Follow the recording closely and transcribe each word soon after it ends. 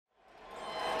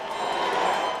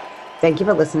Thank you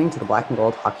for listening to the Black and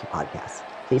Gold Hockey Podcast.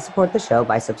 Please support the show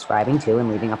by subscribing to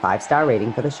and leaving a 5-star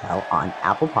rating for the show on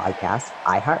Apple Podcasts,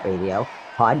 iHeartRadio,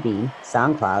 Podbean,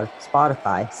 SoundCloud,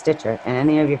 Spotify, Stitcher, and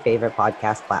any of your favorite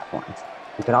podcast platforms.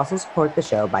 You can also support the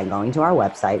show by going to our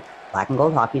website,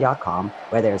 blackandgoldhockey.com,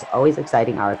 where there's always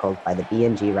exciting articles by the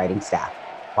B&G writing staff.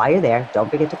 While you're there, don't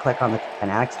forget to click on the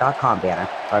fanatics.com banner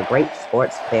for a great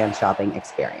sports fan shopping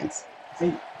experience.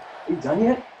 Hey, you done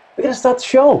yet? We gotta start the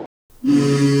show.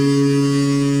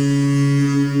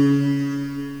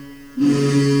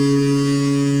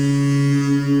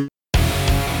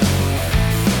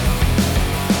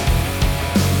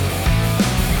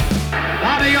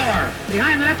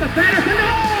 Behind the net to Sanderson,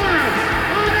 Orr!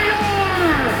 Bobby Orr!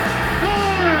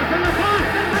 Orr from the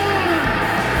Boston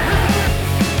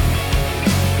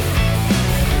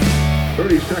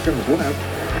Bruins! 30 seconds left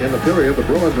in the period. The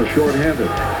Bruins are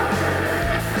shorthanded.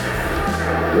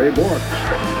 Ray Bourque.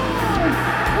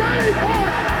 Ray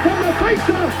Bourque from the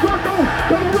face-off circle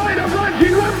to the right of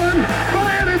Reggie Whitman.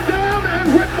 Fired it down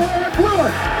and Whitmore blew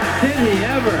it. Did he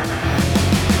ever?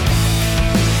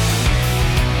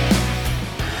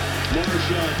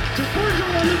 To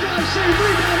Bergeron on the drive, save,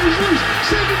 rebound, he's loose,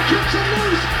 saving, kicks him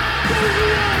loose,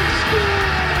 Bergeron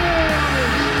scores!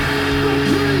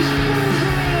 Patrice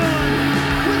Bergeron,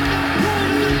 with the point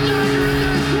of the dagger in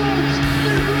their throats,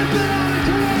 they rip it out of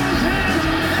Toronto's hands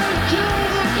and kill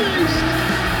the beast!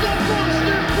 The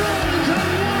Boston Bruins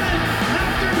have won it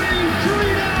after being 3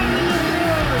 down in the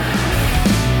third!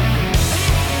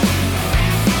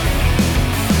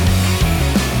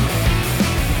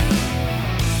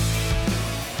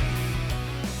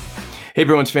 Hey,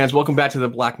 Bruins fans, welcome back to the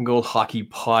Black and Gold Hockey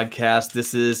Podcast.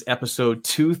 This is episode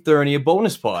 230, a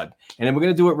bonus pod, and then we're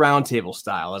going to do it roundtable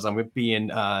style as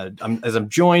I'm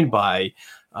joined by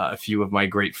a few of my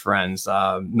great friends,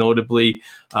 notably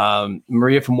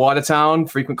Maria from Watertown,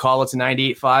 frequent caller to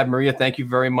 98.5. Maria, thank you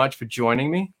very much for joining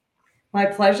me. My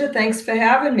pleasure. Thanks for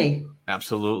having me.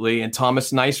 Absolutely. And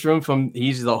Thomas Nystrom,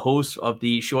 he's the host of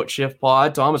the Short Shift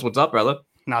Pod. Thomas, what's up, brother?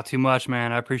 Not too much,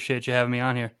 man. I appreciate you having me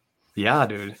on here. Yeah,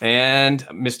 dude. And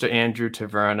Mr. Andrew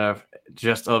Taverna,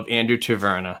 just of Andrew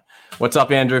Taverna. What's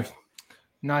up, Andrew?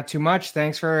 Not too much.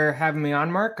 Thanks for having me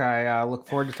on, Mark. I look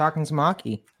forward to talking some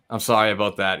hockey. I'm sorry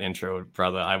about that intro,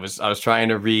 brother. I was trying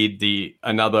to read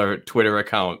another Twitter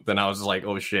account, then I was like,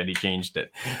 oh shit, he changed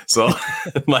it. So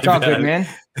my bad. Good, man.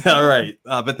 All right,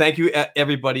 but thank you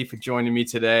everybody for joining me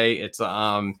today. It's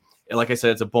like I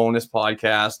said, it's a bonus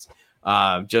podcast.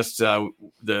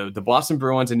 The Boston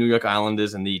Bruins and New York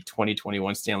Islanders in the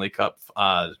 2021 Stanley Cup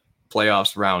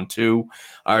playoffs round 2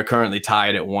 are currently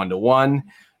tied at 1-1.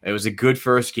 It was a good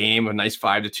first game, a nice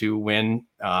 5-2 win.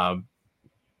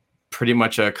 Pretty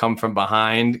much a come from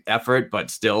behind effort,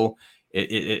 but still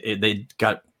they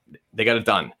got it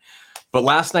done. But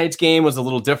last night's game was a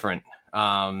little different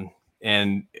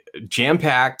and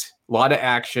jam-packed, a lot of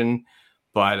action,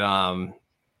 but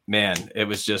man, it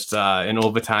was just an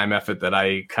overtime effort that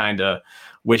I kind of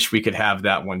wish we could have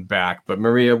that one back. But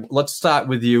Maria, let's start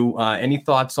with you. Any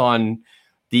thoughts on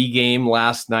the game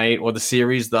last night or the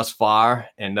series thus far?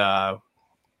 And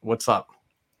what's up?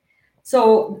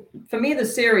 So for me, the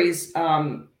series is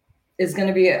going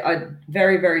to be a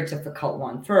very, very difficult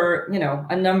one for,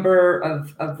 a number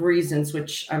of reasons,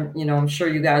 which I'm sure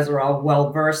you guys are all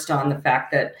well versed on the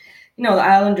fact that, the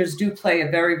Islanders do play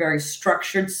a very, very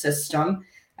structured system.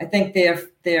 I think they have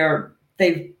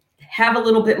a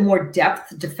little bit more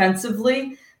depth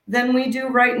defensively than we do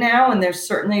right now, and they're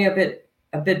certainly a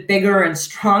bit bigger and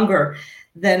stronger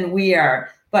than we are.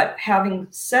 But having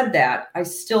said that, I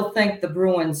still think the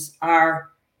Bruins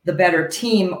are the better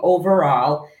team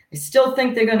overall. I still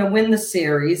think they're going to win the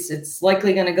series. It's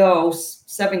likely going to go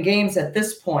 7 games at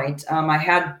this point. I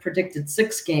had predicted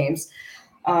 6 games.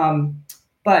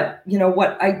 But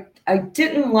what I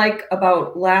didn't like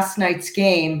about last night's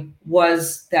game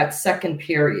was that second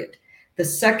period. The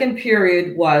second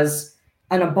period was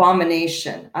an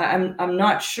abomination. I'm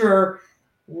not sure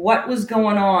what was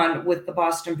going on with the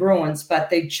Boston Bruins, but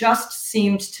they just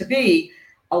seemed to be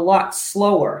a lot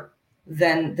slower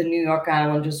than the New York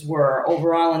Islanders were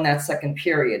overall in that second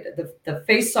period. The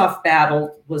face-off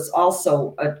battle was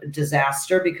also a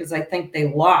disaster because I think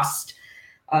they lost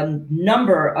a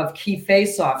number of key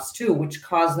face-offs too, which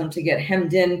caused them to get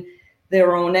hemmed in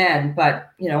their own end. But,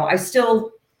 I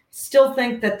still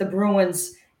think that the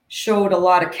Bruins showed a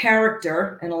lot of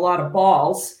character and a lot of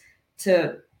balls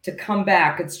to come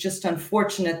back. It's just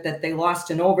unfortunate that they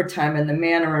lost in overtime in the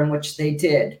manner in which they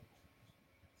did.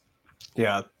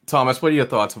 Yeah. Thomas, what are your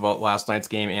thoughts about last night's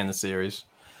game and the series?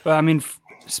 Well, I mean,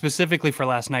 specifically for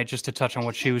last night, just to touch on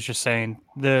what she was just saying,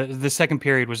 the second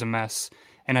period was a mess.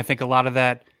 And I think a lot of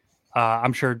that,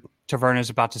 I'm sure Taverna is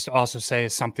about to also say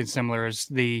is something similar, as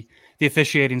the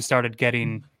officiating started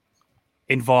getting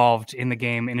involved in the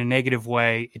game in a negative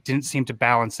way. It didn't seem to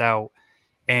balance out.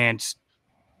 And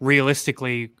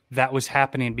realistically, that was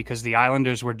happening because the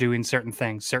Islanders were doing certain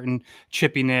things, certain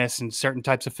chippiness and certain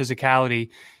types of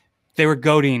physicality. They were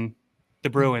goading the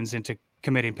Bruins into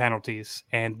committing penalties,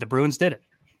 and the Bruins did it.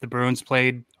 The Bruins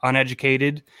played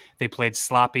uneducated. They played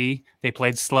sloppy. They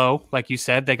played slow. Like you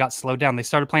said, they got slowed down. They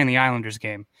started playing the Islanders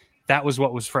game. That was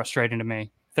what was frustrating to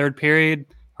me. Third period,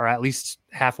 or at least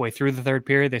halfway through the third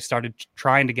period, they started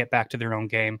trying to get back to their own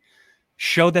game.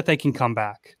 Showed that they can come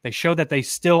back. They showed that they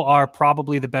still are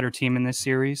probably the better team in this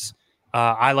series.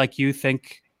 I, like you,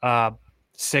 think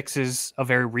 6 is a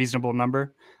very reasonable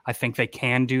number. I think they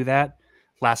can do that.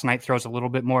 Last night throws a little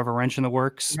bit more of a wrench in the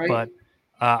works, right. But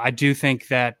I do think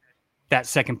that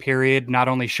second period not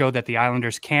only showed that the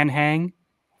Islanders can hang,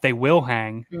 they will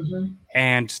hang,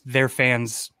 and their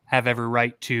fans have every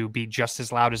right to be just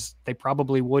as loud as they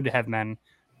probably would have been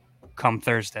come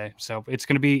Thursday. So it's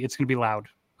going to be loud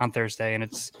on Thursday, and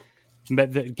it's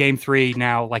the game 3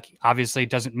 now. Like, obviously, it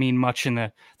doesn't mean much in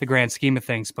the grand scheme of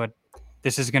things, but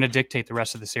this is going to dictate the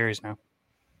rest of the series now.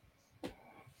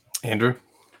 Andrew?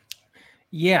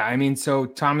 Yeah, I mean, so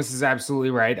Thomas is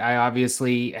absolutely right. I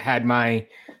obviously had my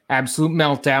absolute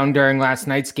meltdown during last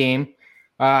night's game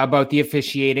about the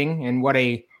officiating and what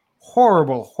a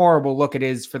horrible, horrible look it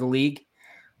is for the league.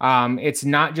 It's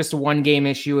not just a one-game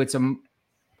issue. It's an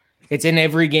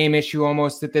every game issue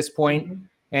almost at this point.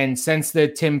 And since the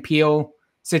Tim Peel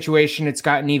situation, it's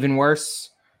gotten even worse,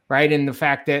 right? And the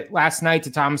fact that last night,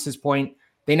 to Thomas's point,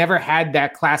 they never had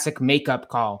that classic makeup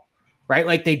call, right?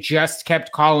 Like, they just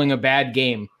kept calling a bad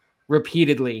game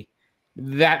repeatedly.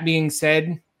 That being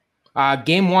said,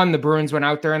 game 1, the Bruins went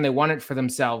out there and they won it for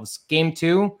themselves. Game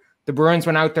 2, the Bruins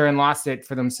went out there and lost it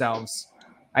for themselves.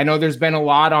 I know there's been a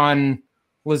lot on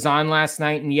Lauzon last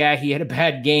night, and yeah, he had a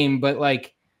bad game, but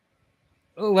like,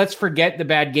 let's forget the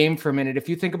bad game for a minute. If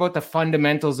you think about the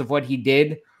fundamentals of what he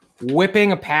did,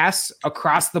 whipping a pass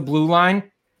across the blue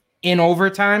line in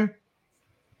overtime,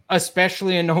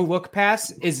 especially a no-look pass,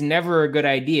 is never a good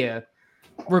idea.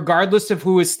 Regardless of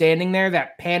who is standing there,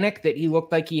 that panic that he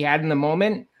looked like he had in the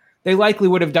moment, they likely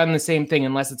would have done the same thing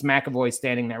unless it's McAvoy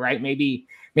standing there, right? Maybe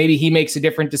he makes a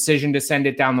different decision to send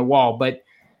it down the wall. But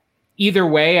either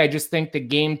way, I just think that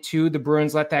game 2, the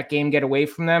Bruins let that game get away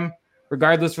from them.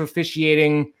 Regardless of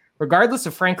officiating, regardless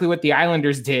of, frankly, what the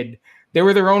Islanders did, they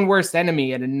were their own worst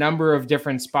enemy at a number of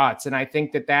different spots. And I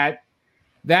think that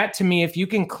to me, if you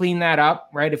can clean that up,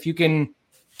 right, if you can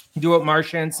do what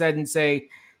Marchand said and say,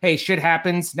 hey, shit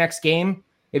happens next game,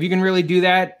 if you can really do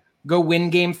that, go win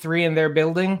game 3 in their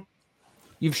building.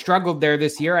 You've struggled there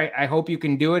this year. I hope you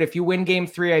can do it. If you win game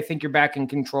 3, I think you're back in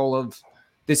control of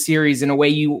the series in a way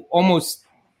you almost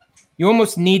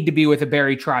need to be with a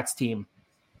Barry Trotz team.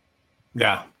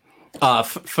 Yeah.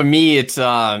 For me, it's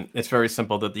very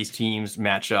simple that these teams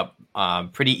match up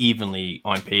pretty evenly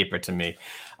on paper to me.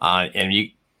 I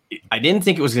didn't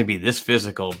think it was going to be this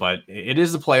physical, but it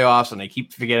is the playoffs, and I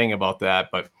keep forgetting about that.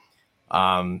 But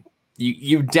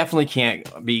you definitely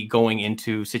can't be going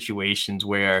into situations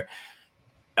where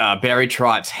Barry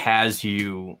Trotz has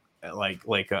you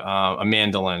like a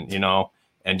mandolin,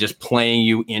 and just playing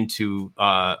you into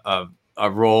a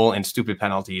role and stupid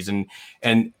penalties.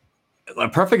 And a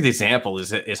perfect example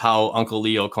is how Uncle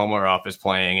Leo Komarov is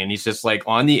playing, and he's just like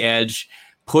on the edge,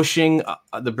 pushing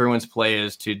the Bruins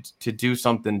players to do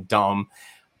something dumb.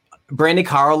 Brandon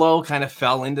Carlo kind of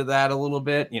fell into that a little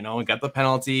bit, and got the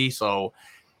penalty. So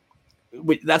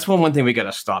that's one thing we got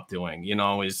to stop doing,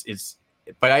 is.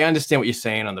 But I understand what you're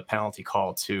saying on the penalty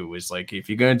call too. Is like, if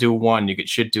you're going to do one, you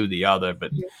should do the other,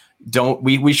 but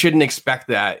we shouldn't expect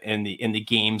that in the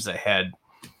games ahead.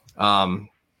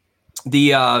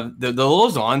 The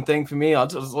Lauzon thing for me,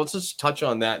 let's just touch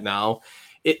on that now.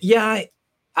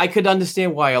 I could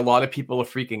understand why a lot of people are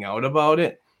freaking out about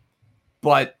it,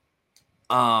 but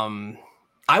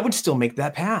I would still make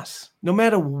that pass. No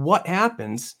matter what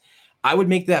happens, I would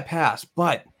make that pass,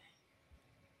 but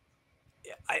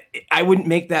I wouldn't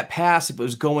make that pass if it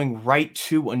was going right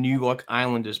to a New York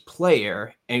Islanders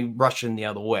player and rushing the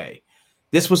other way.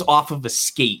 This was off of a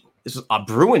skate. This was a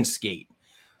Bruins skate.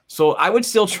 So I would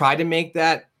still try to make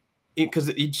that, because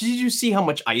did you see how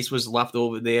much ice was left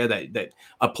over there that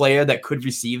a player that could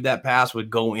receive that pass would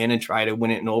go in and try to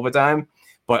win it in overtime?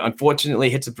 But unfortunately,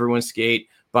 hits a Bruins skate,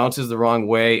 bounces the wrong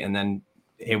way, and then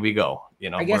here we go.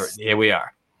 Here we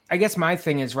are. I guess my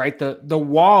thing is, right, the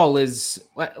wall is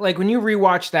like when you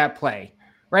rewatch that play,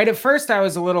 right? At first, I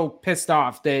was a little pissed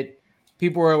off that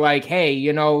people were like, hey,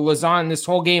 Lauzon, this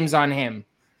whole game's on him.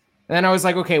 And then I was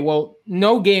like, okay, well,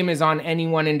 no game is on any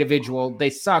one individual. They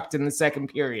sucked in the second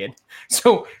period.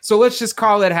 So let's just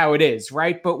call it how it is,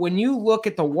 right? But when you look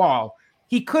at the wall,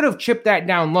 he could have chipped that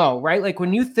down low, right? Like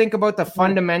when you think about the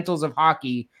fundamentals of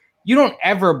hockey, you don't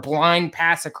ever blind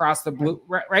pass across the blue,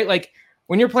 right? Like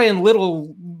when you're playing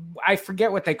little, I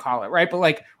forget what they call it, right? But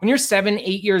like when you're 7,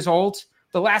 8 years old,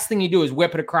 the last thing you do is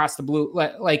whip it across the blue.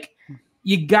 Like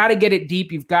you got to get it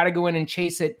deep. You've got to go in and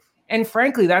chase it. And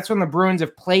frankly, that's when the Bruins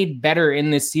have played better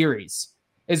in this series,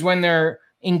 is when they're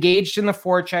engaged in the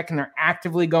forecheck and they're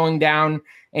actively going down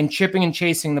and chipping and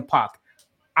chasing the puck.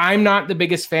 I'm not the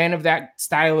biggest fan of that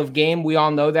style of game. We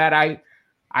all know that.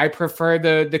 I prefer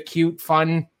the cute,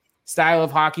 fun style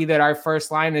of hockey that our first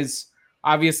line is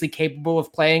obviously capable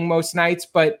of playing most nights.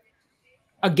 But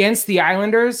against the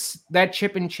Islanders, that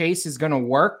chip and chase is going to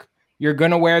work. You're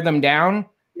going to wear them down.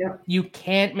 Yeah. You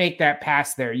can't make that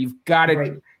pass there. You've got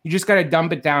to, you just got to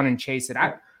dump it down and chase it.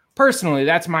 Personally,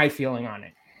 that's my feeling on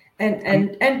it.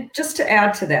 And just to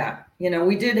add to that,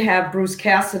 we did have Bruce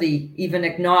Cassidy even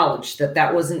acknowledge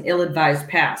that was an ill-advised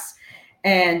pass.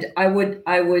 And I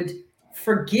would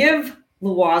forgive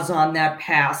Loaz on that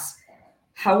pass.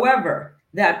 However,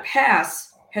 that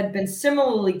pass had been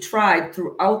similarly tried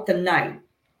throughout the night,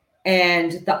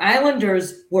 and the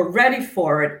Islanders were ready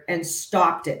for it and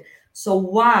stopped it. So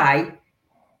why,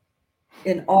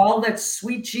 in all that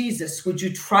sweet Jesus, would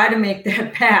you try to make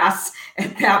that pass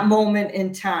at that moment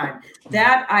in time?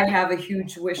 That I have a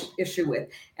huge issue with.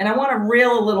 And I want to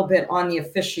rail a little bit on the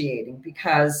officiating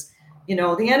because, the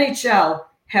NHL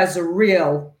has a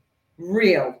real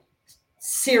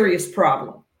serious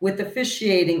problem with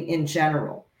officiating in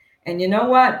general. And you know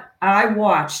what? I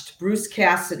watched Bruce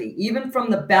Cassidy, even from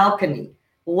the balcony,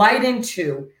 light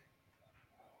into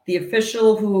the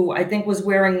official who I think was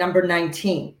wearing number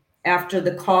 19 after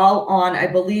the call on, I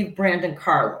believe, Brandon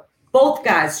Carlo. Both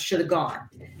guys should have gone.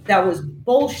 That was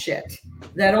bullshit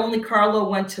that only Carlo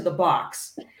went to the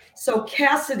box. So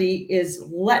Cassidy is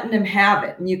letting him have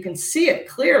it. And you can see it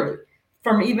clearly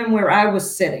from even where I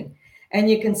was sitting. And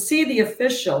you can see the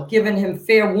official giving him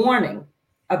fair warning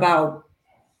about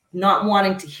not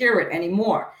wanting to hear it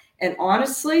anymore. And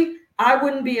honestly, I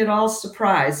wouldn't be at all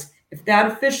surprised if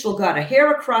that official got a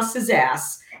hair across his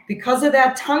ass because of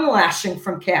that tongue lashing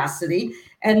from Cassidy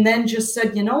and then just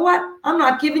said, you know what? I'm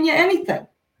not giving you anything.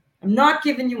 I'm not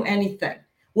giving you anything.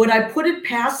 Would I put it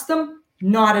past them?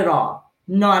 Not at all.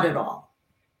 Not at all.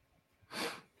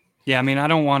 Yeah, I mean, I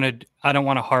don't want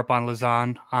to harp on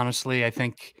Lizotte. Honestly, I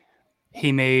think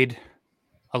he made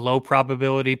a low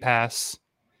probability pass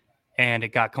and it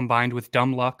got combined with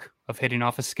dumb luck of hitting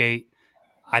off a skate.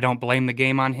 I don't blame the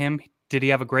game on him. Did he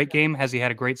have a great game? Has he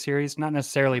had a great series? Not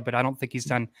necessarily, but I don't think he's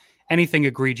done anything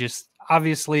egregious.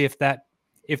 Obviously, if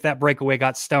that breakaway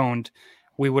got stoned,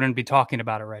 we wouldn't be talking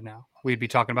about it right now. We'd be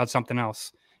talking about something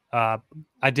else.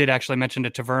 I did actually mention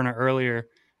to Taverna earlier,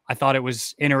 I thought it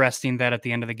was interesting that at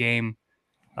the end of the game,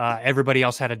 everybody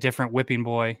else had a different whipping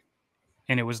boy,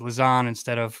 and it was Lizotte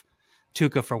instead of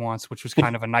Tuukka for once, which was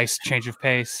kind of a nice change of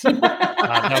pace.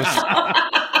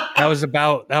 That was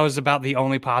about the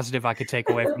only positive I could take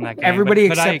away from that game. Everybody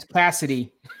except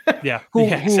Cassidy, who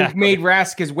made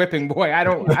Rask his whipping boy. I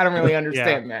don't really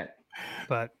understand that.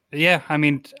 But yeah, I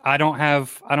mean, I don't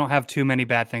have too many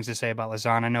bad things to say about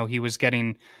Lizotte. I know he was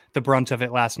getting the brunt of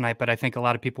it last night, but I think a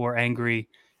lot of people were angry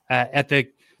at the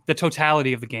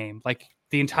totality of the game. Like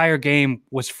the entire game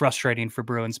was frustrating for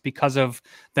Bruins because of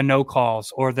the no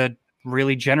calls or the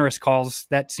really generous calls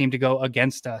that seemed to go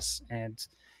against us. And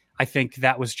I think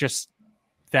that was just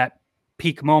that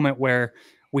peak moment where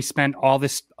we spent all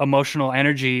this emotional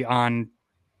energy on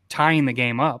tying the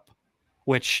game up,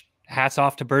 which hats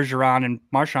off to Bergeron and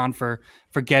Marchand for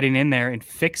getting in there and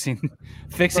fixing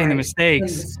the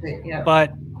mistakes.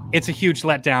 But it's a huge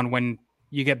letdown when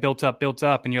you get built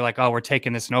up and you're like, oh, we're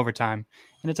taking this in overtime,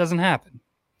 and it doesn't happen.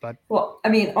 But well, I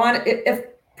mean, if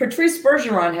Patrice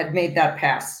Bergeron had made that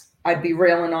pass, I'd be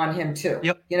railing on him too.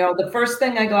 Yep. The first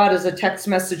thing I got is a text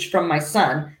message from my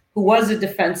son, who was a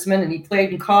defenseman and he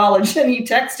played in college, and he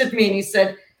texted me and he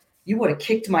said, "You would have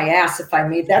kicked my ass if I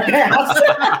made that pass."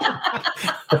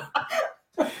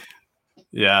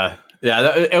 Yeah,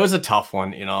 it was a tough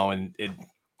one, and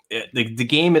the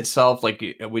game itself, like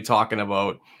we're talking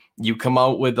about, you come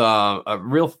out with a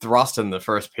real thrust in the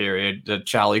first period, the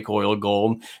Charlie Coyle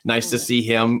goal. Nice to see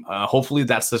him. Hopefully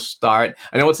that's the start.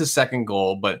 I know it's his second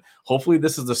goal, but hopefully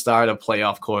this is the start of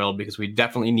playoff Coyle, because we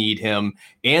definitely need him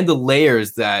and the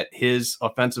layers that his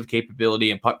offensive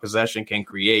capability and puck possession can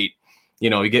create.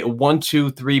 You get a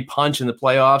 1-2-3 punch in the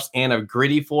playoffs and a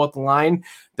gritty fourth line.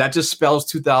 That just spells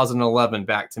 2011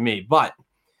 back to me. But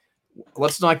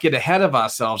let's not get ahead of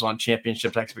ourselves on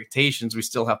championship expectations. We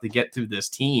still have to get through this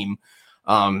team.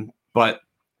 But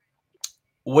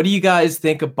what do you guys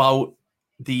think about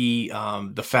the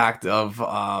fact of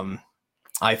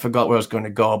I forgot where I was going to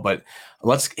go, but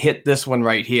let's hit this one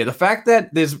right here. The fact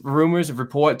that there's rumors of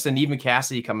reports and even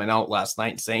Cassidy coming out last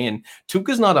night saying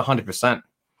Tuukka's not 100%.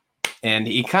 And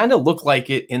he kind of looked like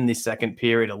it in the second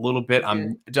period a little bit.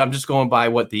 I'm just going by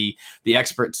what the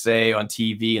experts say on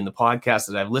TV and the podcast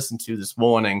that I've listened to this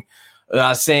morning,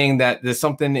 saying that there's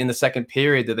something in the second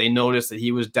period that they noticed that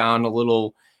he was down a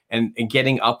little and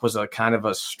getting up was a kind of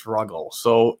a struggle.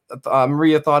 So,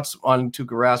 Maria, thoughts on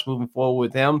Tuukka Rask moving forward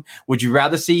with him? Would you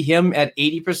rather see him at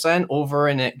 80% over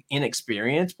an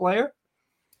inexperienced player?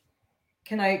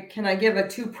 Can I give a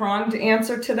two-pronged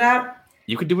answer to that?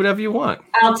 You could do whatever you want.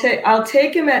 I'll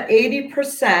take him at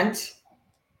 80%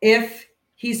 if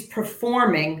he's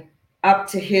performing up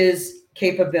to his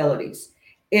capabilities.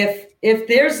 If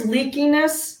there's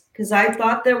leakiness, because I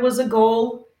thought there was a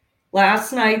goal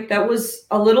last night that was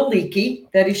a little leaky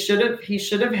that he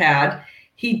should have had.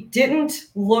 He didn't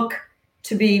look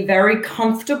to be very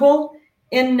comfortable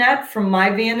in net from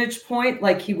my vantage point,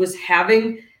 like he was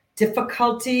having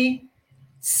difficulty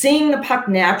seeing the puck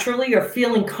naturally or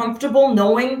feeling comfortable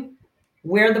knowing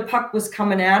where the puck was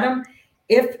coming at him.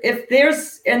 If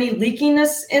there's any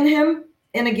leakiness in him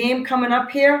in a game coming up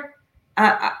here,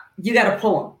 you got to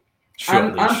pull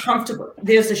him. I'm comfortable.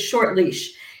 There's a short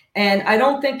leash. And I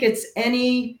don't think it's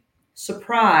any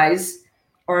surprise,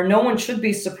 or no one should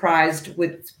be surprised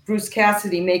with Bruce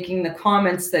Cassidy making the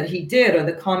comments that he did, or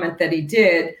the comment that he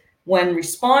did when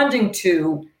responding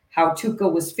to how Tuukka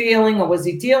was feeling, or was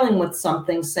he dealing with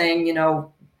something, saying,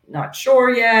 not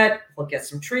sure yet, we'll get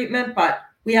some treatment, but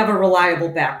we have a reliable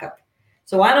backup.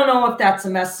 So I don't know if that's a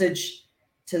message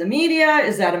to the media.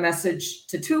 Is that a message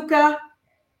to Tuukka?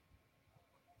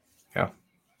 Yeah.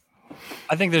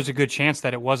 I think there's a good chance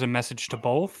that it was a message to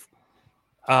both.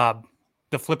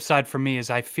 The flip side for me is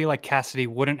I feel like Cassidy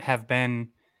wouldn't have been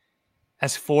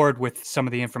as forward with some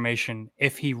of the information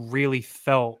if he really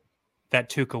felt that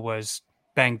Tuukka was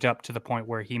banged up to the point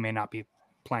where he may not be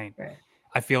playing. Right.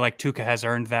 I feel like Tuukka has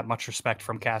earned that much respect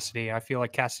from Cassidy. I feel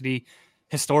like Cassidy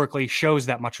historically shows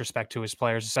that much respect to his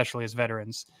players, especially as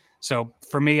veterans. So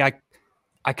for me, I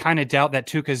kind of doubt that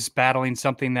Tuukka's battling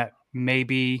something that may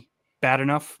be bad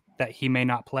enough that he may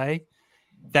not play.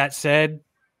 That said,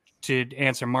 to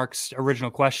answer Mark's original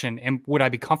question, would I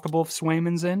be comfortable if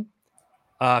Swayman's in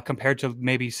compared to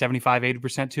maybe 75, 80%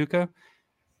 Tuukka?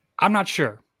 I'm not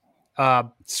sure.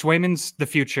 Swayman's the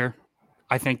future.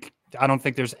 I don't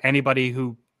think there's anybody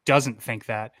who doesn't think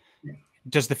that.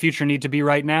 Does the future need to be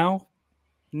right now?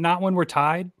 Not when we're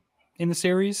tied in the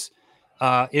series.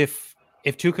 If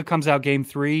Tuukka comes out game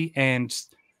 3 and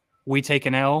we take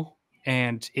an L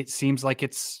and it seems like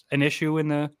it's an issue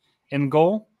in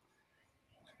goal,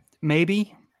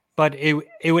 maybe, but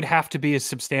it would have to be a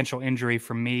substantial injury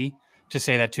for me to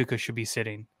say that Tuukka should be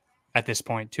sitting at this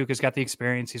point. Tuukka's got the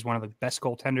experience. He's one of the best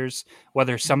goaltenders,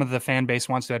 whether some of the fan base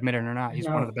wants to admit it or not. He's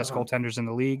one of the best goaltenders in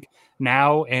the league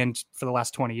now and for the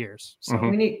last 20 years. So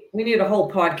we need a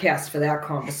whole podcast for that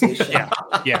conversation.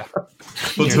 Yeah.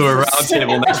 We'll do a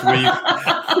roundtable next week.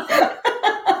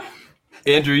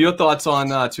 Andrew, your thoughts on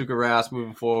Tuukka Rask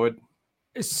moving forward?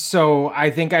 So I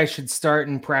think I should start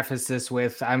and preface this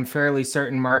with, I'm fairly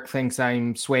certain Mark thinks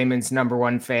I'm Swayman's number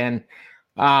one fan.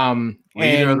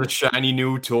 Leader of the shiny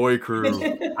new toy crew.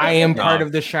 I am part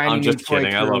of the shiny new toy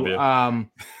crew. I love you.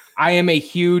 I am a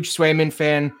huge Swayman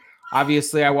fan.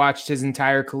 Obviously, I watched his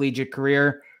entire collegiate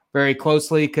career very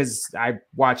closely because I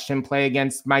watched him play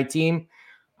against my team.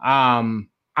 I'm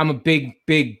a big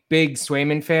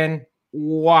Swayman fan.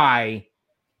 Why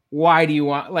do you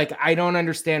want, I don't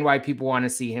understand why people want to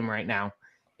see him right now.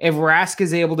 If Rask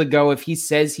is able to go, if he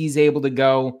says he's able to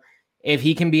go, if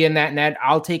he can be in that net,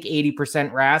 I'll take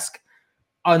 80% Rask,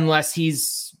 unless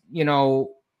he's,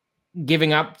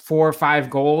 giving up 4 or 5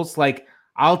 goals.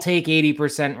 I'll take 80%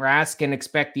 Rask and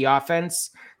expect the offense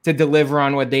to deliver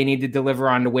on what they need to deliver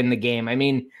on to win the game. I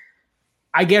mean,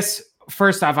 I guess,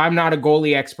 first off, I'm not a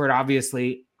goalie expert,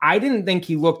 obviously. I didn't think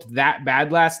he looked that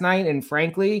bad last night. And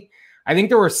frankly, I think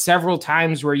there were several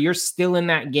times where you're still in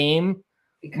that game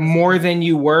more than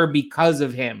you were because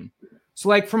of him.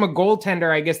 So from a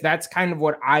goaltender, I guess that's kind of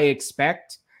what I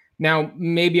expect. Now,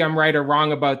 maybe I'm right or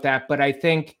wrong about that, but I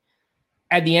think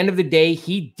at the end of the day,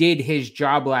 he did his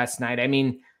job last night. I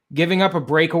mean, giving up a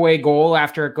breakaway goal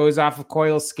after it goes off of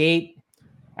Coyle's skate,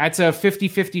 that's a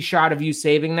 50-50 shot of you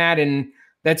saving that, and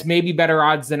that's maybe better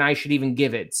odds than I should even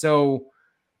give it. So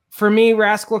for me,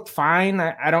 Rask looked fine.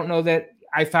 I don't know that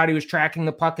I thought he was tracking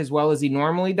the puck as well as he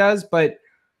normally does, but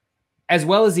as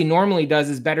well as he normally does,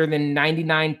 is better than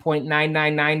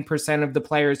 99.999% of the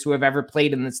players who have ever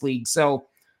played in this league. So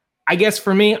I guess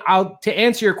for me, to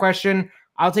answer your question,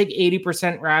 I'll take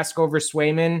 80% Rask over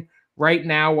Swayman right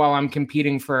now while I'm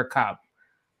competing for a cup.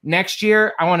 Next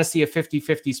year, I want to see a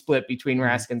 50-50 split between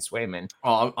Rask and Swayman.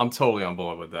 Oh, I'm totally on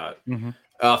board with that. Mm-hmm.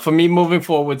 For me, moving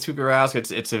forward with Tuukka Rask,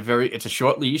 it's a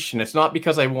short leash, and it's not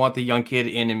because I want the young kid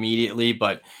in immediately,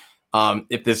 but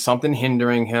if there's something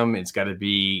hindering him, it's got to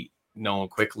be known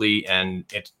quickly, and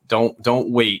don't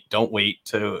wait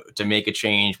to make a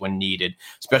change when needed,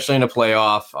 especially in a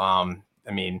playoff.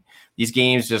 I mean, these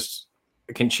games just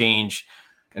can change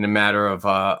in a matter of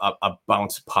a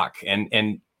bounce puck,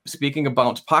 and speaking of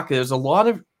bounce puck, there's a lot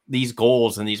of these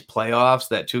goals in these playoffs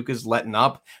that Tuukka's letting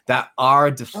up that are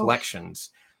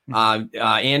deflections.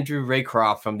 Andrew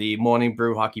Raycroft from the Morning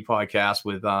Brew Hockey Podcast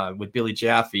with Billy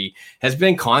Jaffe has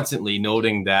been constantly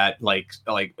noting that like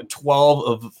 12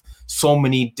 of so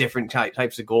many different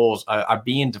types of goals are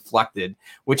being deflected,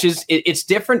 which is it's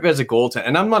different as a goaltender.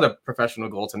 And I'm not a professional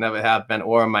goaltender, never have been,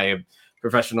 or am I a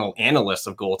professional analyst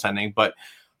of goaltending, but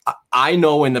I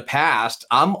know in the past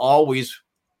I'm always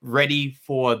ready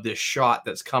for the shot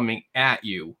that's coming at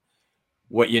you.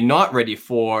 What you're not ready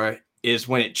for is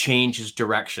when it changes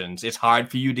directions. It's hard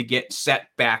for you to get set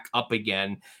back up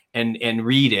again and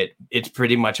read it. It's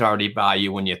pretty much already by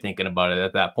you when you're thinking about it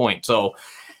at that point. So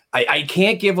I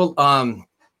can't give the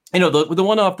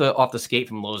one off the skate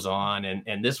from Lozon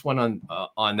and this one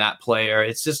on that player.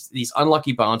 It's just these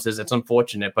unlucky bounces. It's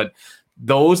unfortunate, but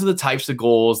those are the types of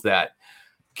goals that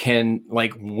can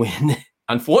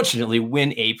unfortunately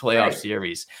win a playoff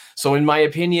series. So in my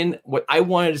opinion, what I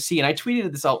wanted to see, and I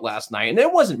tweeted this out last night, and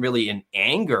it wasn't really in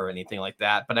anger or anything like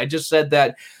that, but I just said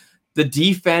that the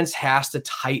defense has to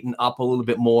tighten up a little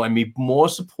bit more and be more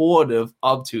supportive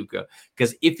of Tuukka,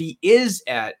 because if he is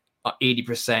at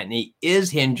 80% and he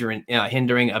is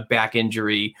hindering a back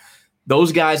injury,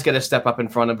 those guys got to step up in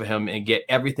front of him and get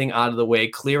everything out of the way,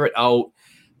 clear it out.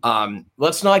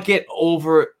 Let's not get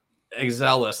over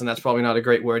zealous, and that's probably not a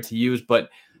great word to use, but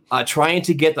trying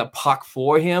to get the puck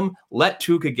for him. Let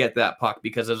Tuukka get that puck,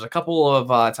 because there's a couple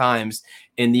of times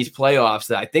in these playoffs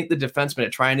that I think the defensemen are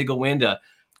trying to go in to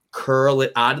curl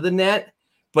it out of the net,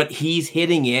 but he's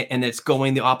hitting it and it's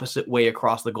going the opposite way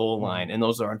across the goal line, and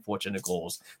those are unfortunate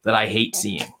goals that I hate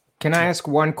seeing. Can I ask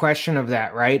one question of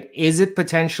that, right? Is it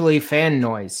potentially fan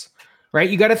noise, right?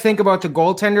 You got to think about the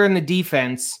goaltender and the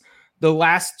defense. The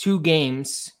last two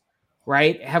games,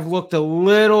 right, have looked a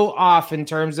little off in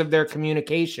terms of their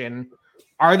communication.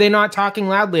 Are they not talking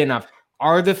loudly enough?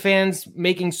 Are the fans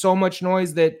making so much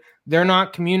noise that they're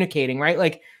not communicating, right?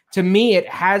 Like, to me, it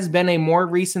has been a more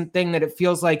recent thing that it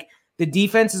feels like the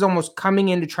defense is almost coming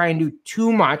in to try and do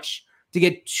too much, to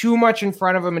get too much in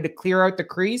front of him and to clear out the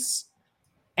crease,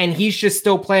 and he's just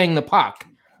still playing the puck.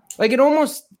 Like, it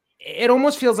almost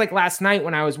feels like last night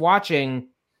when I was watching,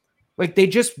 like they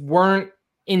just weren't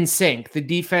in sync, the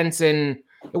defense, and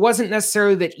it wasn't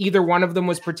necessarily that either one of them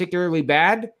was particularly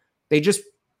bad. They just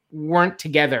weren't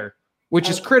together, which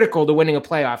is critical to winning a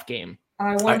playoff game.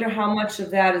 I wonder how much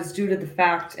of that is due to the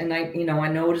fact, and I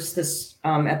noticed this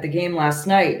at the game last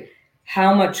night,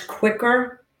 how much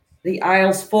quicker the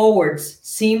Isles forwards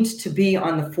seemed to be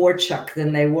on the forecheck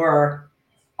than they were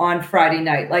on Friday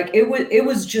night. Like it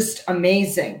was just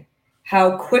amazing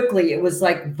how quickly it was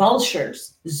like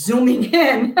vultures zooming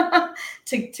in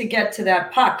to get to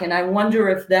that puck. And I wonder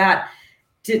if that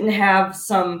didn't have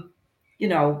some,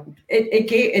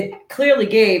 it clearly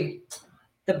gave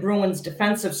the Bruins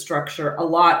defensive structure a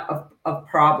lot of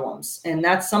problems. And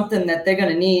that's something that they're going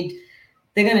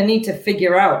to need to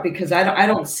figure out, because I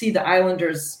don't see the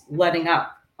Islanders letting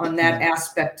up on that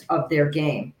aspect of their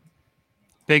game.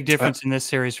 Big difference in this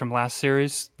series from last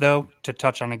series, though, to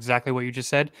touch on exactly what you just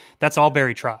said. That's all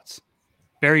Barry Trotz.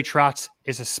 Barry Trotz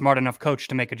is a smart enough coach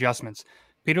to make adjustments.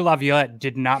 Peter Laviolette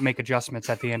did not make adjustments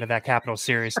at the end of that Capital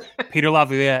series. Peter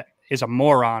Laviolette is a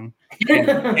moron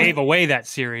and gave away that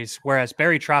series, whereas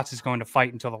Barry Trotz is going to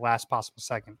fight until the last possible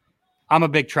second. I'm a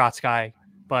big Trotz guy,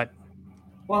 but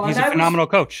he's a phenomenal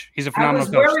coach. He's a phenomenal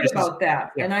coach. I was worried about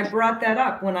that, and I brought that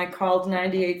up when I called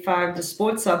 98.5 the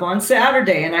Sports Hub on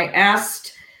Saturday, and I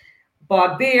asked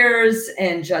Bob Beers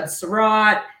and Judd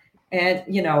Surratt and,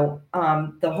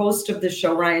 the host of the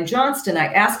show, Ryan Johnston. I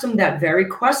asked him that very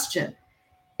question.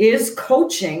 Is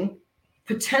coaching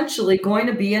potentially going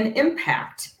to be an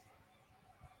impact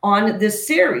on this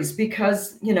series?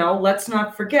 Because, let's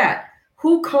not forget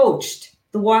who coached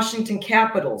the Washington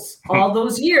Capitals all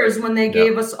those years when they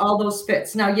gave us all those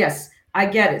fits. Now, yes, I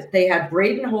get it. They had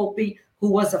Braden Holtby,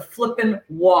 who was a flippin'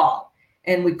 wall,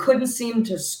 and we couldn't seem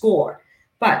to score.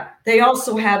 But they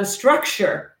also had a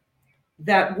structure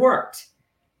that worked,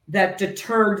 that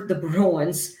deterred the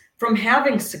Bruins from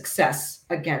having success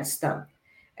against them.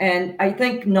 And I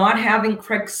think not having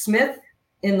Craig Smith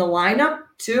in the lineup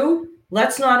too,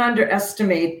 let's not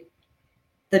underestimate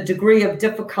the degree of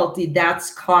difficulty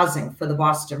that's causing for the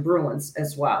Boston Bruins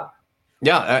as well.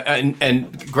 Yeah,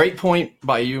 and great point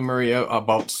by you, Maria,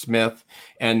 about Smith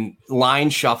and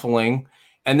line shuffling.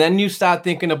 And then you start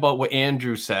thinking about what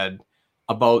Andrew said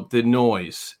about the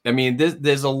noise. I mean,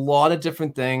 there's a lot of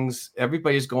different things.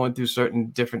 Everybody's going through certain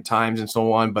different times and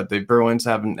so on, but the Bruins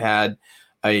haven't had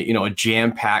a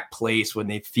jam-packed place when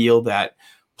they feel that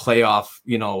playoff,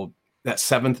 that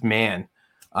seventh man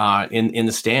in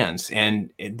the stands.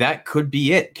 And that could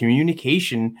be it.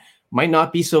 Communication might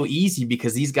not be so easy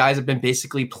because these guys have been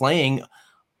basically playing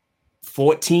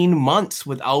 14 months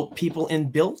without people in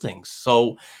buildings.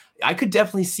 So I could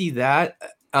definitely see that.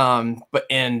 But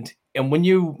when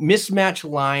you mismatch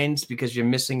lines because you're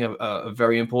missing a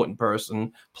very important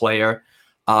player,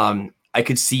 I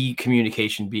could see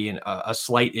communication being a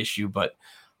slight issue. But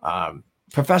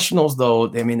professionals, though,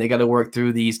 I mean, they got to work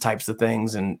through these types of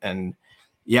things. And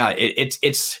yeah,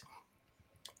 it's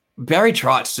Barry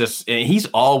Trotz he's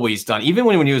always done, even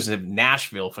when he was in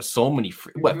Nashville for so many,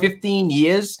 15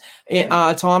 years,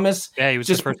 Thomas? Yeah, he was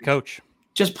just the first coach.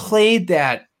 Just played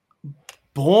that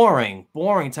boring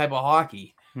type of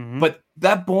hockey. Mm-hmm. But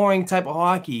that boring type of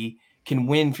hockey can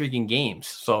win freaking games.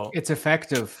 So it's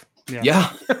effective. Yeah.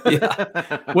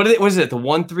 What is it? The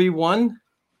 1-3-1?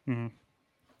 Mm-hmm.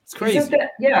 It's crazy.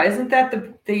 Isn't that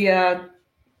the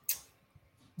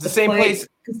same place?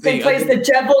 The same place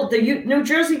the New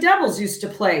Jersey Devils used to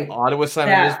play. Ottawa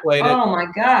Senators played it. Oh my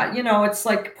God! It's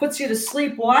like puts you to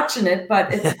sleep watching it,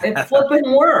 but it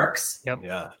flipping works. Yep.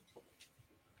 Yeah.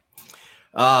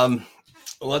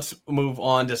 Let's move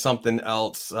on to something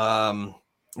else.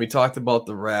 We talked about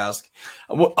the Rask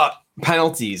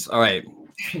penalties. All right.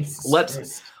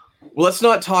 Let's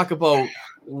not talk about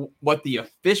what the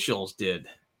officials did.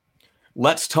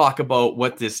 Let's talk about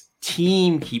what this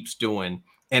team keeps doing.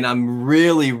 And I'm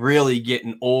really, really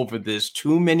getting over this.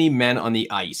 Too many men on the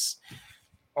ice.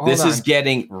 This is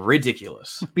getting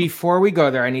ridiculous. Before we go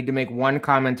there, I need to make one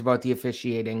comment about the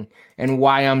officiating and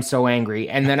why I'm so angry,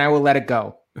 and then I will let it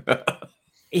go.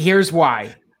 Here's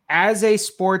why. As a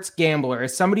sports gambler,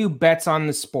 as somebody who bets on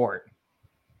the sport,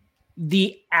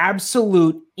 the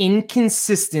absolute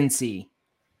inconsistency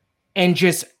and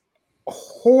just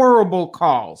horrible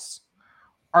calls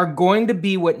are going to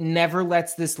be what never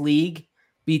lets this league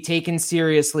be taken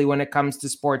seriously when it comes to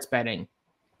sports betting.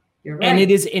 You're right. And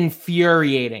it is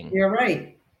infuriating. You're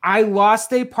right. I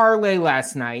lost a parlay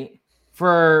last night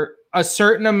for a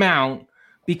certain amount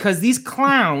because these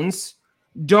clowns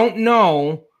don't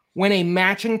know when a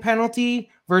matching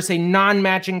penalty versus a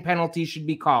non-matching penalty should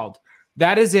be called.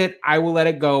 That is it. I will let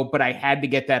it go, but I had to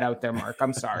get that out there, Mark.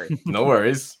 I'm sorry. No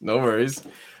worries. Where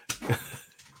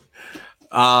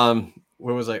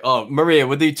was I? Oh, Maria,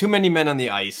 with the too many men on the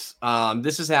ice.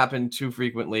 This has happened too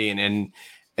frequently, and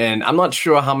I'm not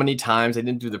sure how many times. I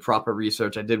didn't do the proper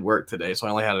research. I did work today, so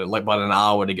I only had about an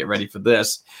hour to get ready for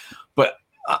this. But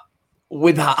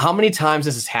with how many times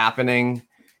this is happening,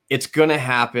 it's going to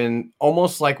happen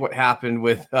almost like what happened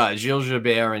with Gilles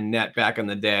Gilbert and net back in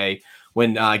the day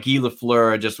when Guy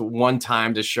Lafleur just one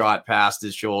time the shot past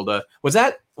his shoulder. Was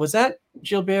that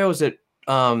Gilbert? Was it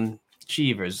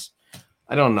Cheevers?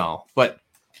 I don't know, but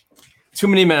too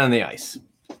many men on the ice.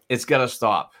 It's got to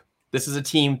stop. This is a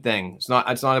team thing. It's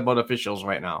not about officials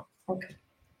right now. Okay.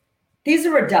 These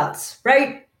are adults,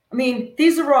 right? I mean,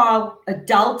 these are all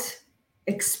adult,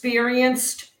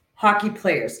 experienced hockey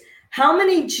players. How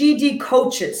many GD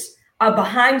coaches are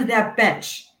behind that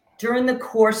bench during the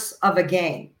course of a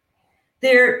game?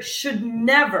 There should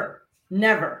never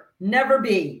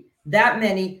be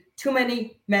too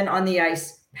many men on the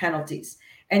ice penalties.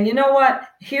 And you know what?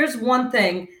 Here's one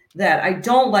thing that I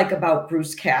don't like about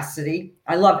Bruce Cassidy.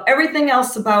 I love everything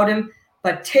else about him,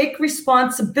 but take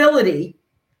responsibility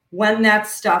when that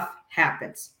stuff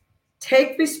happens.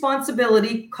 Take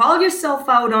responsibility. Call yourself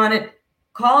out on it.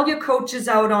 Call your coaches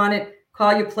out on it.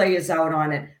 Call your players out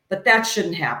on it. But that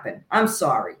shouldn't happen. I'm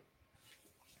sorry.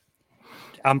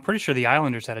 I'm pretty sure the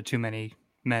Islanders had too many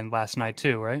men last night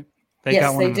too, right? They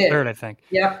got one in the third, I think.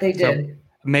 Yep, they did.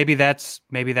 Maybe that's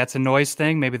a noise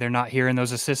thing. Maybe they're not hearing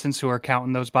those assistants who are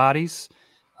counting those bodies.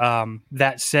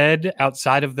 That said,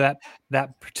 outside of that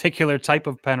particular type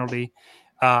of penalty,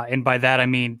 and by that I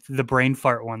mean the brain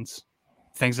fart ones,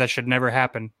 things that should never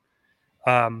happen.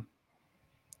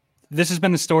 This has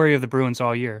been the story of the Bruins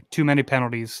all year. Too many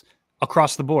penalties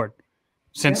across the board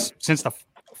since the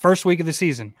first week of the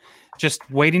season, just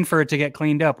waiting for it to get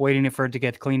cleaned up,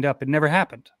 It never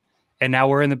happened. And now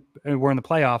we're in the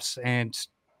playoffs, and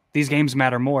these games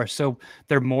matter more. So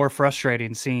they're more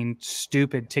frustrating seeing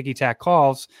stupid ticky-tack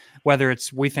calls, whether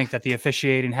it's we think that the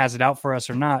officiating has it out for us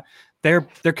or not. They're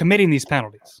committing these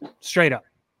penalties straight up.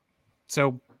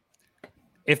 So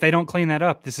if they don't clean that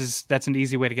up, that's an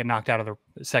easy way to get knocked out of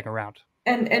the second round.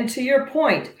 And to your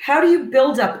point, how do you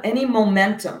build up any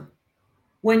momentum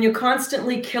when you're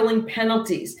constantly killing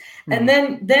penalties? And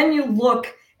then you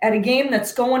look at a game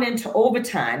that's going into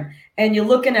overtime, and you're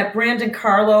looking at Brandon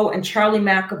Carlo and Charlie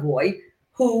McAvoy,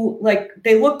 who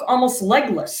they look almost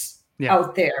legless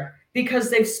out there because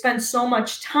they've spent so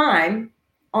much time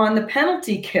on the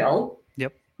penalty kill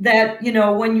that,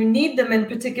 when you need them in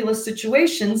particular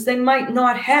situations, they might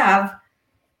not have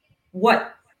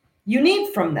what you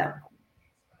need from them.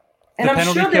 And the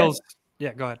penalty kills.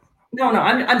 Yeah, go ahead. No,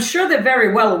 I'm sure they're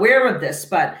very well aware of this,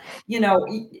 but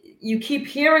you keep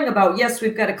hearing about, yes,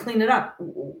 we've got to clean it up.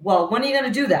 Well, when are you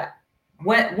going to do that?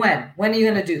 When are you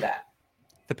going to do that?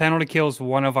 The penalty kill is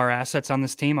one of our assets on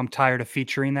this team. I'm tired of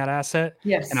featuring that asset.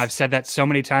 Yes. And I've said that so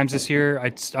many times this year.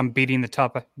 I'm beating the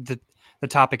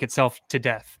topic itself to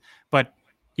death. But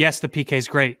yes, the PK is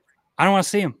great. I don't want to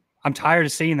see them. I'm tired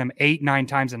of seeing them 8-9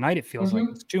 times a night. It feels like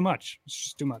it's too much. It's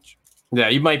just too much. Yeah,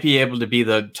 you might be able to be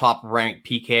the top-ranked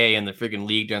PK in the friggin'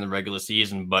 league during the regular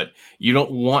season, but you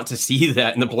don't want to see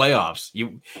that in the playoffs.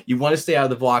 You want to stay out of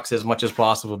the blocks as much as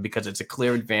possible because it's a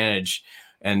clear advantage.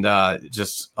 And I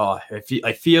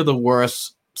feel the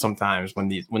worst sometimes when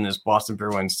this Boston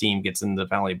Bruins team gets in the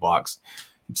penalty box.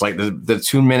 It's like the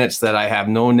 2 minutes that I have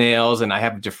no nails and I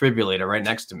have a defibrillator right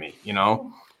next to me.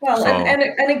 Well,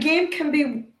 and a game can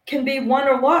be won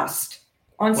or lost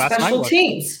on special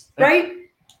teams, right?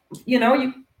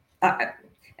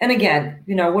 And again,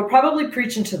 we're probably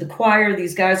preaching to the choir.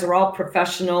 These guys are all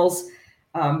professionals.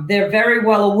 They're very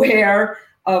well aware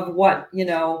of what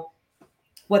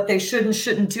they should and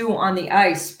shouldn't do on the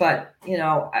ice. But,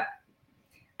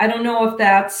 I don't know if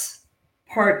that's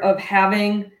part of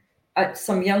having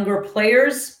some younger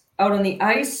players out on the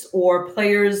ice or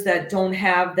players that don't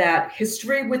have that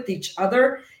history with each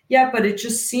other yet. But it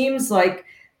just seems like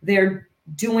they're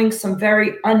doing some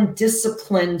very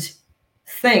undisciplined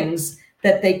things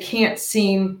that they can't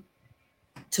seem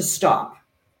to stop.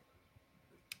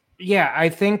 Yeah, I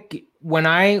think when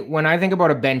I think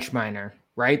about a bench minor,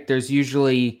 right, there's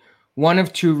usually one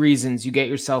of two reasons you get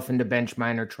yourself into bench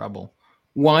minor trouble.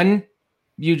 One,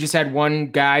 you just had one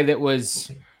guy that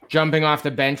was jumping off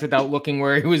the bench without looking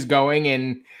where he was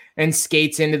going and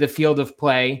skates into the field of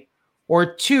play.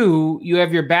 Or two, you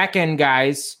have your back end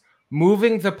guys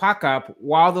moving the puck up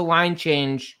while the line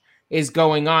change is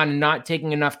going on and not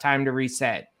taking enough time to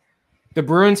reset. The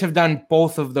Bruins have done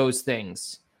both of those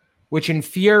things, which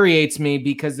infuriates me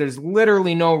because there's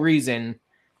literally no reason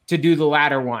to do the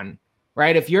latter one,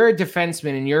 right? If you're a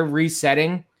defenseman and you're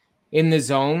resetting in the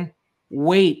zone,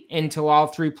 wait until all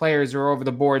three players are over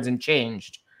the boards and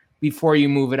changed before you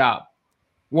move it up.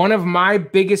 One of my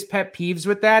biggest pet peeves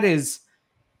with that is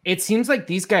it seems like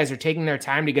these guys are taking their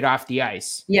time to get off the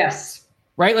ice. Yes.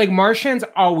 Right? Like Marchand's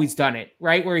always done it,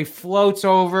 right? Where he floats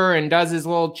over and does his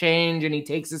little change and he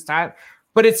takes his time.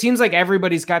 But it seems like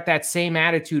everybody's got that same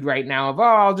attitude right now of,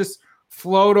 I'll just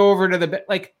float over to the,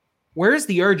 like, where's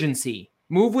the urgency?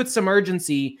 Move with some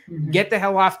urgency. Get the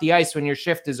hell off the ice when your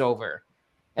shift is over.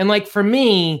 And like, for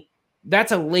me,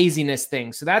 that's a laziness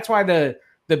thing. So that's why the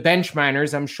bench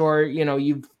minors, I'm sure,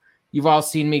 you've all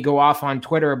seen me go off on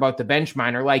Twitter about the bench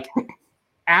minor, like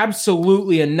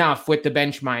absolutely enough with the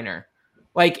bench minor.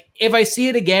 Like if I see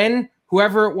it again,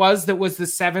 whoever it was that was the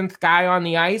seventh guy on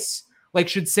the ice, like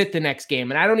should sit the next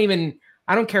game. And I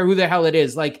don't care who the hell it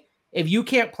is. Like if you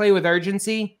can't play with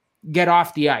urgency, get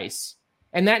off the ice.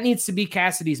 And that needs to be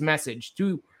Cassidy's message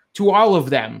to all of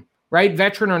them, right?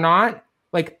 Veteran or not,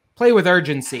 like play with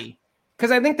urgency.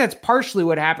 Because I think that's partially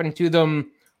what happened to them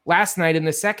last night in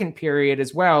the second period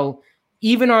as well,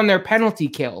 even on their penalty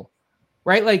kill,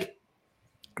 right? Like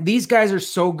these guys are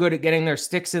so good at getting their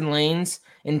sticks in lanes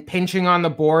and pinching on the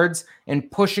boards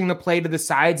and pushing the play to the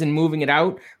sides and moving it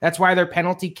out. That's why their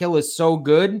penalty kill is so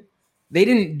good. They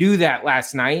didn't do that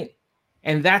last night.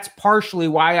 And that's partially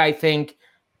why I think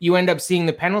you end up seeing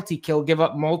the penalty kill give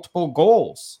up multiple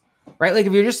goals, right? Like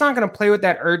if you're just not going to play with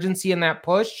that urgency and that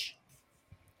push,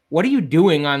 what are you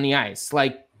doing on the ice?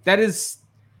 Like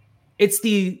it's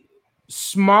the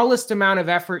smallest amount of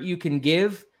effort you can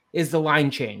give is the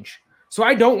line change. So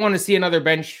I don't want to see another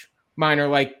bench minor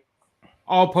like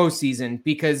all postseason,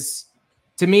 because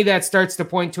to me that starts to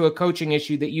point to a coaching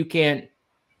issue that you can't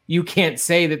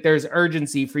say that there's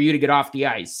urgency for you to get off the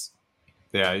ice.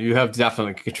 Yeah, you have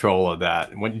definitely control of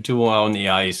that. When you do well on the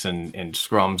ice and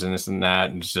scrums and this and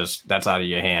that, and it's just that's out of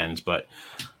your hands. But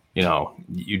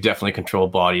you definitely control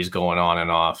bodies going on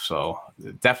and off. So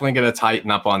definitely going to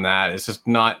tighten up on that. It's just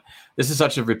not. This is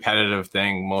such a repetitive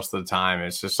thing most of the time.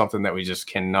 It's just something that we just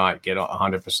cannot get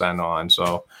 100% on.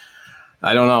 So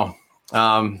I don't know.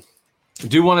 I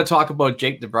do want to talk about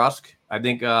Jake DeBrusk. I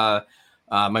think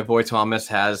my boy Thomas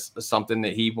has something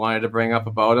that he wanted to bring up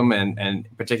about him, and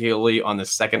particularly on the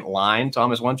second line.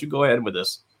 Thomas, why don't you go ahead with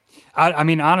this? I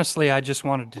mean, honestly, I just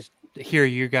wanted to hear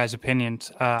your guys'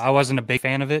 opinions. I wasn't a big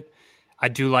fan of it. I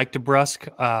do like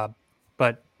DeBrusk,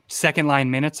 but second line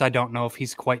minutes, I don't know if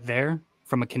he's quite there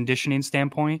from a conditioning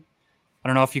standpoint. I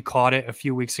don't know if you caught it a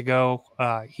few weeks ago.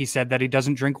 He said that he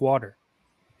doesn't drink water.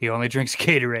 He only drinks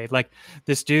Gatorade. Like,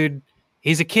 this dude,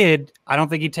 he's a kid. I don't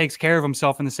think he takes care of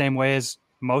himself in the same way as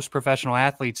most professional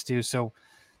athletes do. So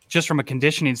just from a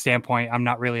conditioning standpoint, I'm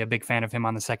not really a big fan of him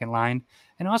on the second line.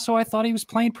 And also, I thought he was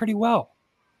playing pretty well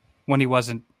when he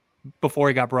wasn't, before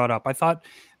he got brought up. I thought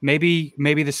maybe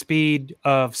the speed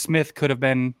of Smith could have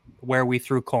been where we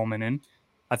threw Coleman in.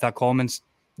 I thought Coleman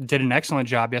did an excellent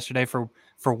job yesterday for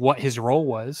what his role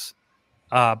was.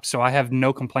 So I have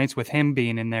no complaints with him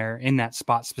being in there in that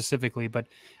spot specifically, but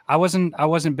I wasn't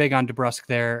big on DeBrusk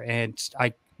there, and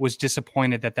I was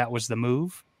disappointed that was the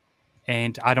move.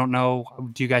 And I don't know,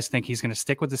 do you guys think he's going to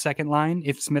stick with the second line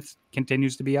if Smith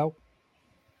continues to be out?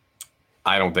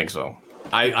 I don't think so.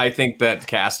 I think that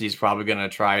Cassidy's probably going to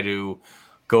try to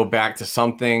go back to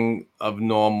something of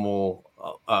normal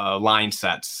line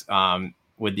sets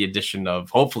with the addition of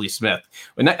hopefully Smith.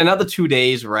 Another 2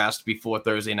 days rest before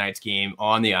Thursday night's game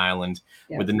on the island,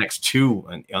 with the next two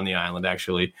on the island,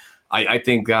 actually. I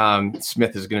think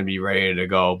Smith is going to be ready to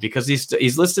go because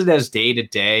he's listed as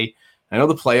day-to-day. I know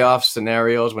the playoff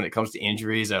scenarios when it comes to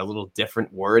injuries are a little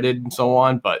different worded and so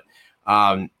on, but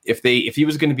if he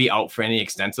was going to be out for any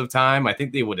extensive time, I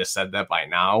think they would have said that by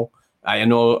now. I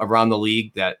know around the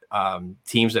league that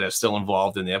teams that are still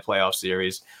involved in their playoff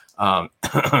series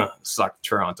suck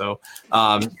Toronto.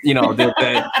 I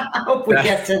hope we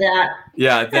get to that.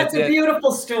 Yeah, that's a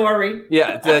beautiful story.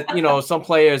 Yeah, some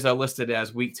players are listed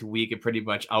as week to week and pretty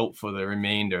much out for the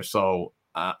remainder. So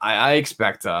I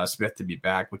expect Smith to be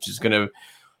back, which is going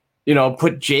to,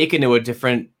 put Jake into a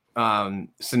different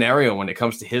scenario when it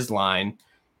comes to his line.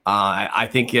 I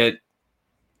think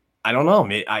I don't know.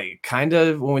 I kind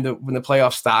of when the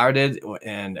playoffs started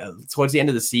and towards the end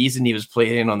of the season, he was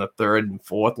playing on the third and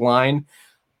fourth line.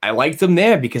 I liked him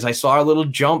there because I saw a little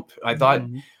jump. I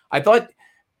thought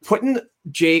putting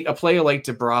a player like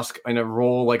DeBrusk in a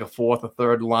role like a fourth or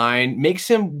third line makes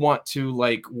him want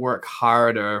to work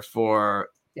harder for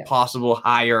possible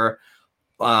higher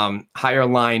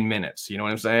line minutes. You know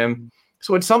what I'm saying?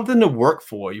 So it's something to work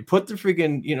for. You put the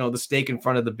freaking the steak in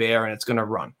front of the bear and it's gonna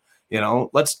run.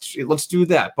 Let's do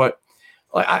that. But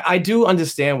I do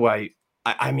understand why.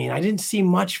 I mean, I didn't see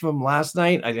much from last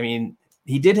night. I mean,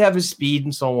 he did have his speed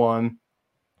and so on.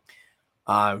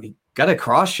 He got a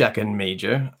cross-checking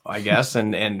major, I guess,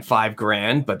 and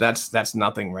 $5,000, but that's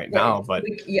nothing right now. But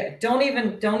don't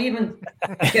even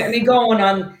get me going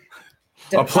on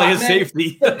player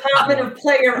safety. Department of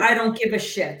player. I don't give a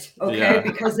shit. Okay,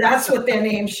 because that's what their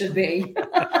name should be.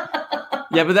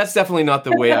 Yeah, but that's definitely not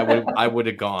the way I would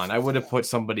have gone. I would have put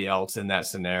somebody else in that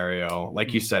scenario.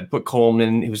 Like you said, put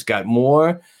Coleman, who's got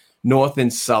more north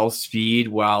and south speed,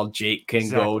 while Jake can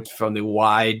go from the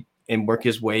wide and work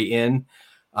his way in.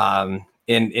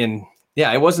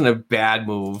 It wasn't a bad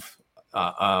move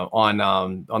on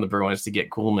the Bruins to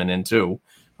get Coleman in too.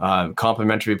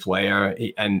 Complimentary player,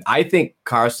 and I think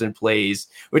Carson plays,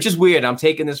 which is weird. I'm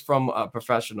taking this from a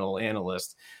professional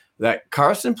analyst, that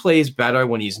Carson plays better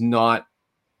when he's not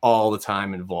all the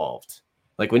time involved.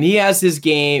 Like when he has his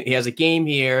game, he has a game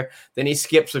here, then he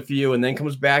skips a few and then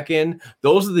comes back in.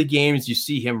 Those are the games you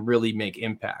see him really make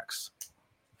impacts.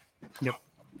 Yep.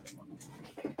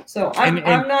 So I'm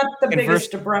not the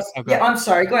biggest DeBrusk. I'm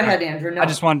sorry. Go ahead, Andrew. No. I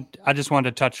just wanted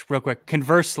to touch real quick.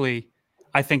 Conversely,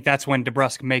 I think that's when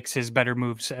DeBrusk makes his better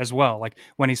moves as well. Like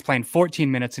when he's playing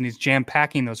 14 minutes and he's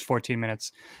jam-packing those 14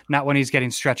 minutes, not when he's getting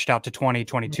stretched out to 20,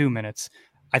 22 minutes.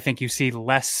 I think you see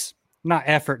less, not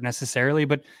effort necessarily,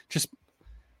 but just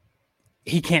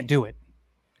he can't do it.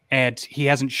 And he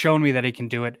hasn't shown me that he can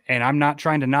do it. And I'm not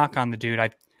trying to knock on the dude.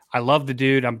 I love the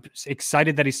dude. I'm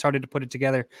excited that he started to put it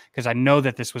together because I know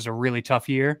that this was a really tough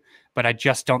year, but I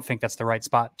just don't think that's the right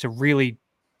spot to really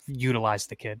utilize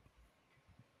the kid.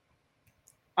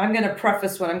 I'm going to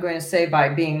preface what I'm going to say by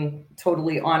being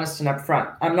totally honest and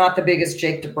upfront. I'm not the biggest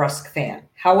Jake DeBrusk fan.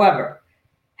 However,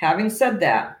 having said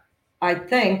that, I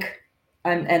think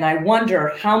and I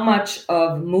wonder how much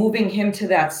of moving him to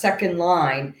that second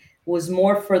line was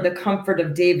more for the comfort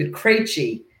of David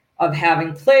Krejci, of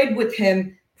having played with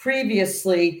him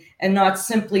previously and not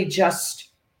simply just,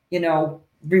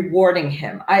 rewarding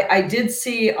him. I did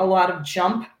see a lot of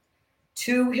jump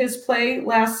to his play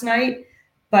last night,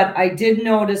 but I did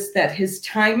notice that his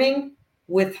timing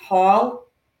with Hall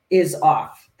is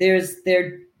off. There's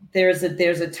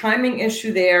a timing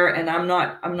issue there, and I'm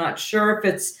not sure if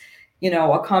it's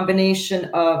a combination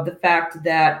of the fact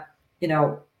that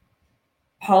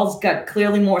Hall's got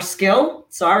clearly more skill.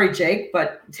 Sorry, Jake,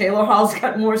 but Taylor Hall's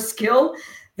got more skill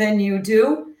than you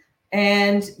do,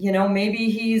 and maybe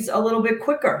he's a little bit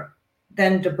quicker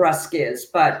than DeBrusk is.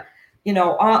 But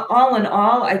all in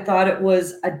all, I thought it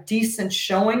was a decent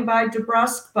showing by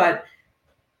DeBrusk, but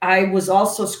I was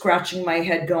also scratching my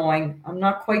head going, I'm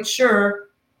not quite sure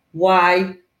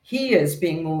why he is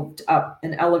being moved up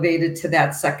and elevated to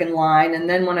that second line. And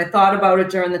then when I thought about it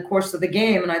during the course of the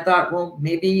game, and I thought, well,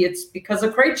 maybe it's because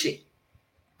of Krejci.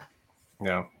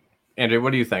 Yeah. Andrew,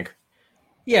 what do you think?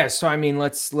 Yeah, so I mean,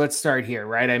 let's start here,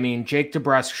 right? I mean, Jake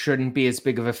DeBrusk shouldn't be as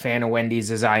big of a fan of Wendy's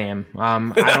as I am.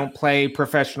 I don't play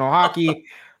professional hockey.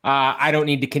 I don't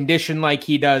need to condition like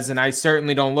he does, and I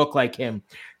certainly don't look like him.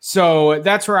 So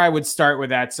that's where I would start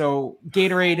with that. So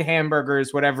Gatorade,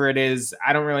 hamburgers, whatever it is,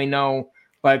 I don't really know,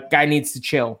 but guy needs to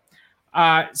chill.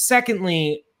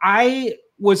 Secondly, I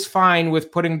was fine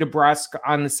with putting DeBrusk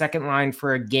on the second line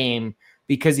for a game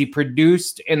because he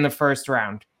produced in the first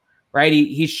round. Right?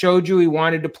 He showed you he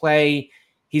wanted to play.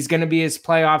 He's going to be his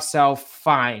playoff self.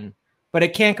 Fine. But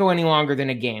it can't go any longer than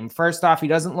a game. First off, he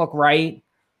doesn't look right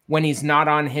when he's not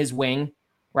on his wing.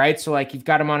 Right? So like you've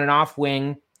got him on an off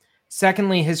wing.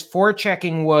 Secondly, his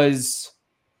forechecking was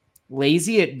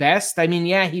lazy at best. I mean,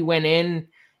 yeah, he went in,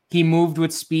 he moved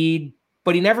with speed,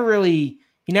 but he never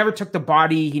took the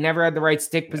body. He never had the right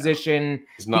stick position.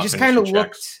 He just kind of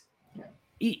looked.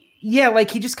 Yeah, like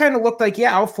he just kind of looked like,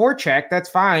 yeah, I'll forecheck, that's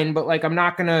fine, but like I'm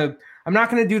not gonna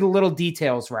do the little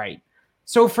details right.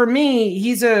 So for me,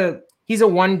 he's a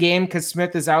one game because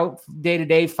Smith is out day to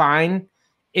day. Fine.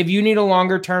 If you need a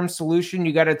longer term solution,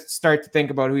 you got to start to think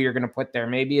about who you're going to put there.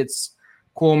 Maybe it's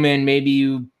Coolman. Maybe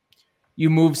you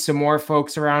move some more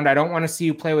folks around. I don't want to see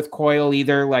you play with Coyle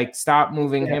either. Like stop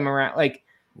moving him around. Like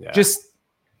just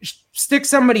stick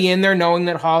somebody in there, knowing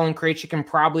that Hall and Krejci can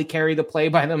probably carry the play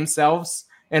by themselves.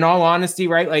 In all honesty,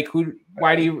 right? Like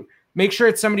why do you make sure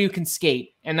it's somebody who can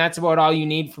skate? And that's about all you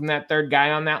need from that third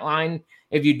guy on that line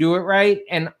if you do it right.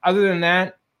 And other than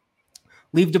that,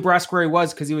 leave DeBrusk where he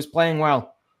was because he was playing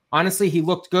well. Honestly, he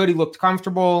looked good. He looked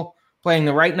comfortable, playing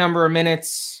the right number of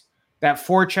minutes. That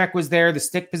forecheck was there. The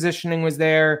stick positioning was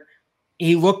there.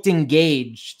 He looked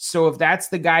engaged. So if that's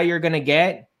the guy you're going to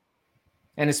get,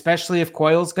 and especially if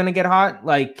Coyle's going to get hot,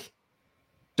 like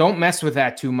don't mess with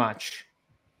that too much.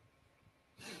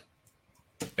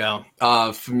 Yeah.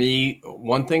 For me,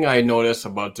 one thing I noticed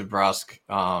about DeBrusk,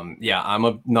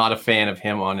 I'm not a fan of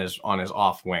him on his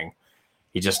off wing.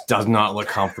 He just does not look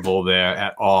comfortable there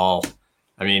at all.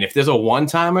 I mean, if there's a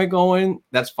one-timer going,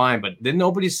 that's fine, but then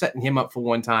nobody's setting him up for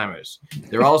one-timers.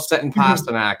 They're all setting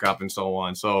Pasternak up and so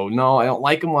on. So, no, I don't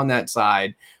like him on that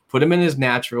side. Put him in his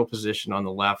natural position on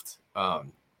the left.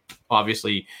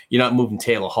 Obviously, you're not moving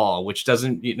Taylor Hall, which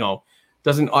doesn't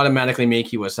automatically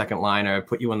make you a second liner,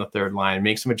 put you on the third line,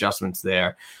 make some adjustments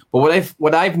there. But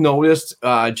what I've noticed,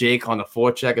 Jake, on the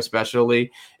forecheck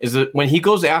especially, is that when he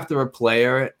goes after a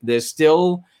player, there's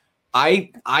still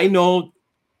I know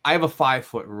I have a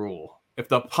 5-foot rule. If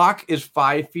the puck is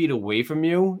 5 feet away from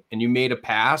you and you made a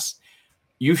pass,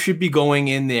 you should be going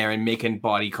in there and making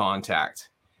body contact.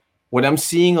 What I'm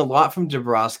seeing a lot from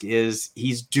DeBrusk is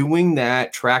he's doing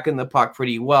that, tracking the puck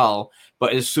pretty well,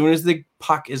 but as soon as the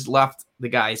puck is left the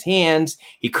guy's hands,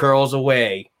 he curls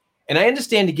away. And I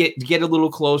understand to get a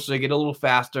little closer, get a little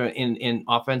faster in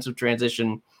offensive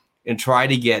transition and try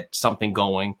to get something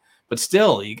going. But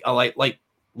still, you like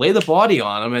lay the body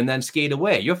on him and then skate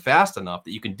away. You're fast enough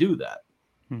that you can do that.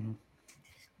 Mm-hmm.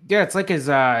 Yeah, it's like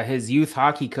his youth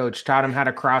hockey coach taught him how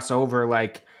to cross over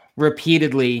like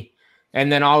repeatedly.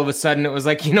 And then all of a sudden it was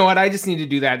like, you know what? I just need to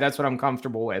do that. That's what I'm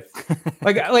comfortable with.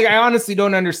 like I honestly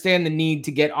don't understand the need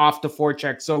to get off the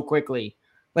forecheck so quickly.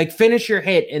 Like finish your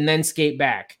hit and then skate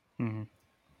back. Mm-hmm.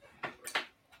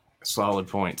 Solid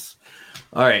points.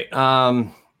 All right.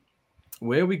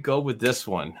 Where we go with this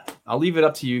one? I'll leave it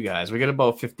up to you guys. We got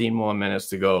about 15 more minutes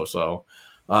to go. So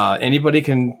anybody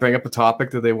can bring up a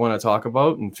topic that they want to talk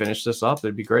about and finish this up.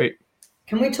 It'd be great.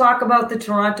 Can we talk about the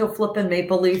Toronto flipping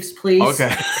Maple Leafs, please?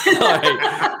 Okay. All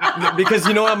right. Because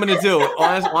you know what I'm going to do?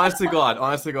 Honest to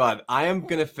God, I am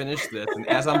going to finish this. And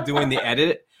as I'm doing the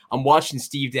edit, I'm watching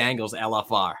Steve Dangle's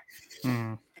LFR.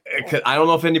 Mm. I don't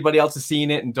know if anybody else has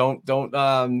seen it, and don't what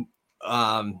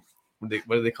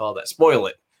do they call that? Spoil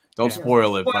it. Don't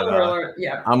spoil it. Spoiler But alert.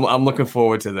 Yeah. I'm looking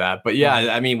forward to that. But yeah,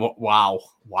 I mean, wow.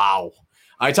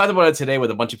 I talked about it today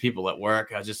with a bunch of people at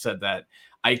work. I just said that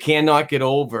I cannot get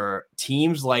over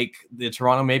teams like the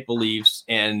Toronto Maple Leafs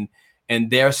and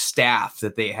their staff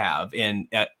that they have, and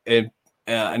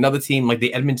another team like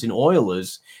the Edmonton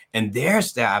Oilers and their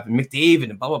staff, and McDavid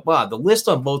and blah, blah, blah. The list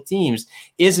on both teams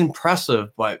is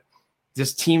impressive, but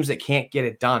just teams that can't get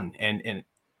it done. And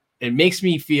it makes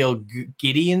me feel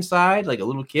giddy inside, like a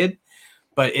little kid.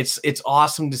 But it's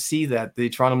awesome to see that the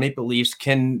Toronto Maple Leafs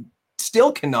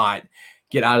cannot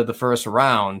get out of the first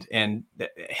round, and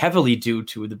heavily due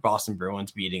to the Boston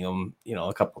Bruins beating them,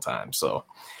 a couple times. So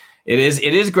it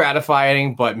is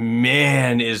gratifying, but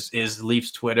man, is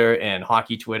Leafs Twitter and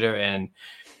hockey Twitter and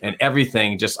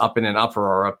everything just up in an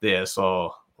uproar up there.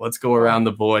 So let's go around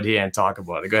the board here and talk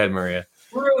about it. Go ahead, Maria.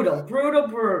 Brutal.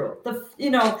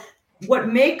 What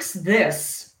makes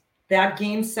that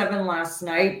Game 7 last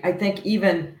night, I think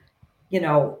even,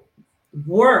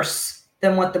 worse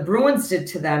than what the Bruins did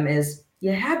to them is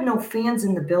you had no fans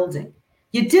in the building.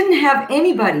 You didn't have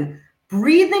anybody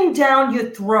breathing down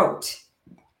your throat,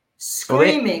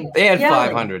 screaming. Well, they had yelling.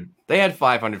 500. They had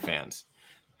 500 fans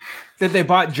that they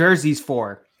bought jerseys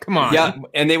for. Come on. Yeah,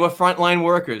 and they were frontline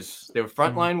workers. They were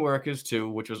frontline workers too,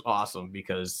 which was awesome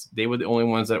because they were the only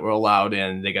ones that were allowed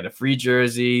in. They got a free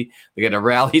jersey, they got a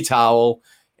rally towel,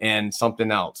 and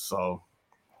something else. So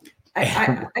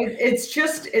it's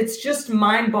just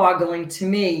mind-boggling to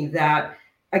me that,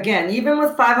 again, even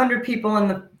with 500 people in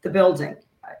the building,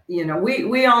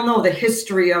 we all know the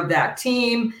history of that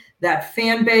team, that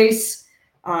fan base,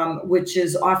 which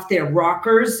is off their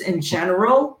rockers in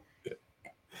general.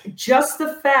 Just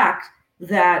the fact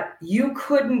that you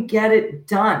couldn't get it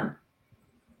done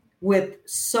with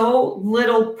so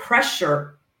little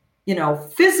pressure,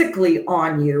 physically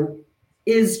on you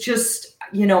is just,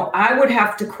 I would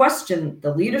have to question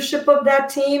the leadership of that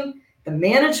team, the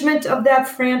management of that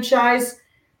franchise.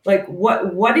 Like,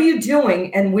 what are you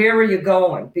doing and where are you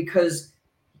going? Because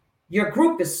your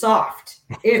group is soft.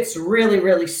 It's really,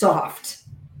 really soft.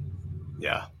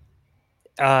 Yeah.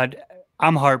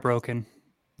 I'm heartbroken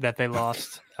that they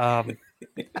lost.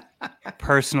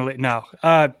 Personally, no.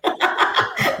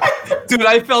 Dude,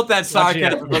 I felt that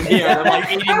sarcasm from here. I'm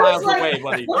like 80 miles away,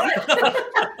 buddy.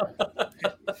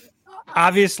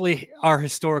 Obviously, our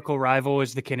historical rival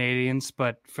is the Canadians,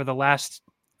 but for the last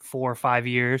 4 or 5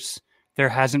 years, there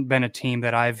hasn't been a team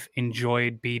that I've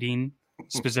enjoyed beating,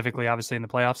 specifically, obviously, in the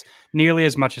playoffs, nearly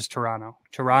as much as Toronto.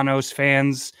 Toronto's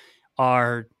fans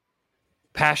are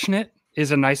passionate,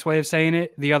 is a nice way of saying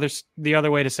it. The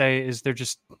other way to say it is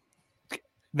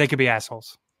they could be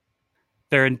assholes.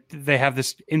 They have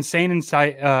this insane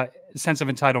sense of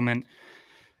entitlement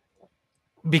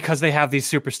because they have these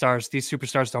superstars. These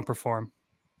superstars don't perform.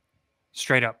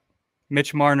 Straight up.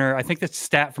 Mitch Marner, I think the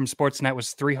stat from Sportsnet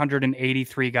was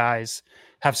 383 guys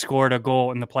have scored a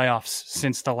goal in the playoffs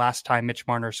since the last time Mitch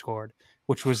Marner scored,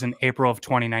 which was in April of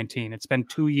 2019. It's been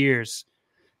 2 years.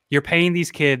 You're paying these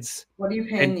kids. What are you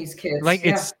paying these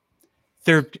kids?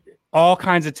 They're all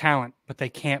kinds of talent, but they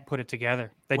can't put it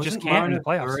together. They just can't in the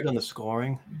playoffs. Third on the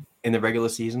scoring in the regular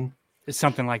season? It's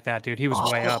something like that, dude. He was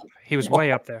way up. He was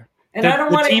way up there. And I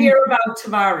don't want to hear about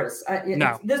Tavares.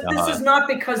 No. This is not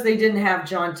because they didn't have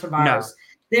John Tavares.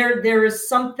 No. There is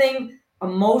something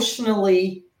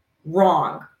emotionally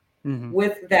wrong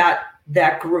with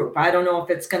that group. I don't know if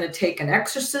it's going to take an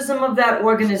exorcism of that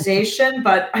organization,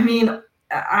 but I mean,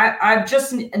 I've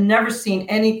just never seen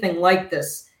anything like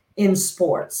this in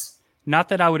sports. Not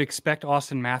that I would expect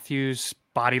Austin Matthews'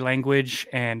 body language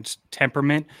and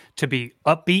temperament to be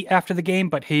upbeat after the game,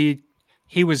 but he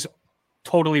was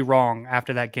totally wrong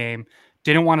after that game.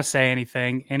 Didn't want to say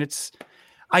anything. And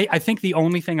I think the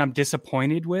only thing I'm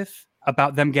disappointed with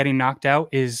about them getting knocked out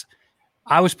is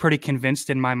I was pretty convinced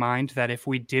in my mind that if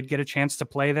we did get a chance to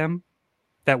play them,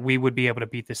 that we would be able to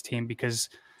beat this team because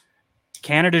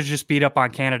Canada just beat up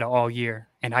on Canada all year.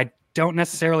 And I don't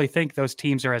necessarily think those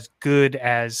teams are as good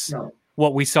as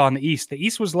what we saw in the East. The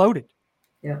East was loaded.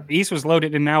 Yeah. The East was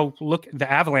loaded. And now look, the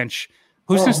Avalanche.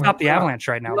 Who's going to stop the Avalanche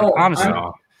right now? No, honestly.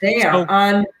 They are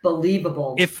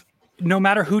unbelievable. If no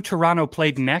matter who Toronto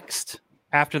played next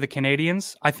after the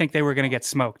Canadians, I think they were going to get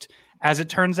smoked. As it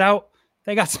turns out,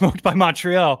 they got smoked by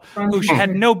Montreal, who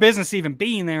had no business even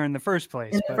being there in the first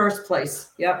place.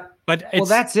 Yep. But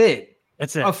that's it.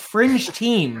 That's it. A fringe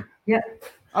team. Yeah.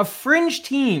 A fringe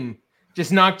team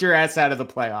just knocked your ass out of the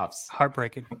playoffs.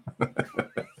 Heartbreaking.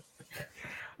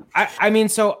 I mean,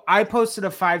 so I posted a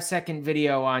 5-second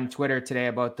video on Twitter today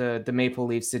about the Maple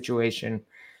Leaf situation,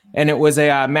 and it was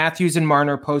a Matthews and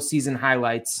Marner postseason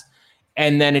highlights,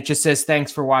 and then it just says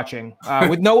thanks for watching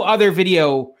with no other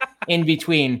video in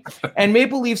between. And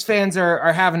Maple Leafs fans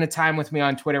are having a time with me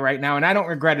on Twitter right now, and I don't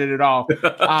regret it at all.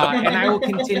 And I will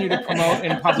continue to promote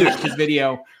and publish this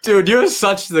video. Dude, you're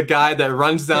such the guy that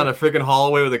runs down a freaking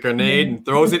hallway with a grenade and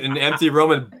throws it in an empty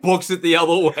room and books it the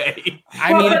other way.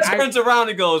 I mean, turns around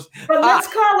and goes. But let's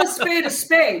call a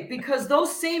spade, because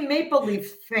those same Maple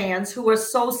Leaf fans who are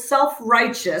so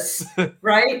self-righteous,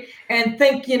 right, and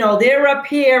think, they're up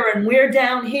here and we're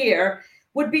down here,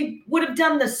 would have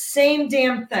done the same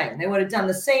damn thing. They would have done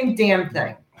the same damn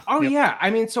thing. Oh, yeah. I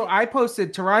mean, so I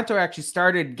posted, Toronto actually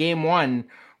started game 1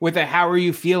 with a "How are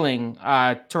you feeling?"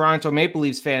 Toronto Maple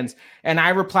Leafs fans. And I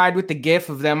replied with the gif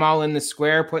of them all in the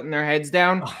square putting their heads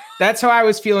down. That's how I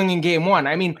was feeling in game 1.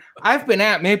 I mean, I've been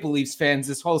at Maple Leafs fans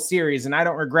this whole series, and I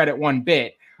don't regret it one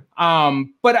bit.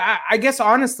 But I guess,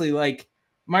 honestly, like,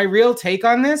 my real take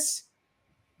on this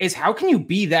is, how can you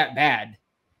be that bad?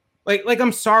 Like,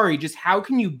 I'm sorry, just how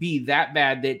can you be that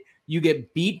bad that you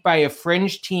get beat by a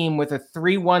fringe team with a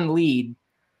 3-1 lead?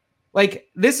 Like,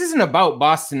 this isn't about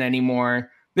Boston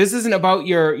anymore. This isn't about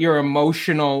your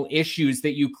emotional issues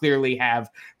that you clearly have.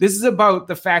 This is about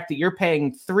the fact that you're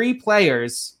paying 3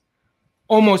 players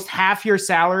almost half your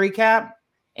salary cap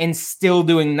and still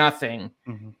doing nothing.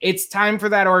 Mm-hmm. It's time for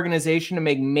that organization to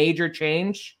make major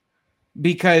change,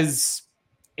 because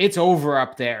it's over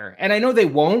up there. And I know they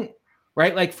won't.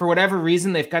 Right? Like, for whatever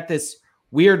reason, they've got this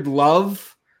weird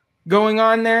love going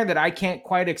on there that I can't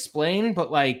quite explain. But,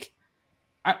 like,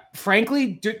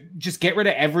 frankly, just get rid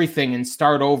of everything and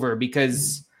start over,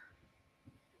 because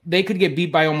they could get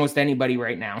beat by almost anybody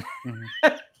right now.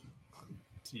 Mm-hmm.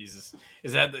 Jesus.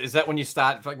 Is that when you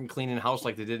start fucking cleaning house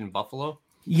like they did in Buffalo?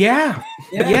 Yeah.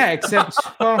 Except,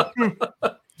 well,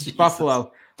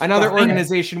 Buffalo. Another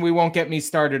organization we won't get me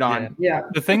started on. Yeah.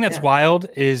 The thing that's wild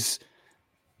is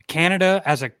Canada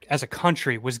as a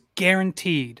country was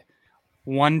guaranteed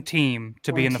one team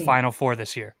to be in the Final Four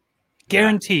this year.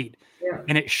 Guaranteed. Yeah.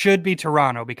 And it should be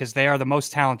Toronto, because they are the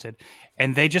most talented.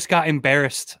 And they just got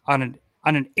embarrassed on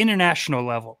an international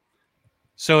level.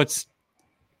 So it's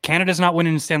Canada's not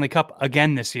winning the Stanley Cup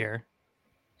again this year.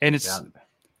 And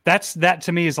that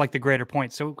to me is like the greater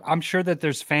point. So I'm sure that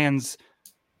there's fans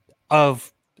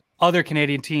of other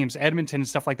Canadian teams, Edmonton and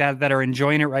stuff like that, that are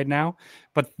enjoying it right now.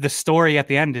 But the story at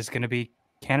the end is going to be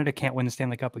Canada can't win the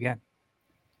Stanley Cup again.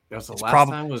 It's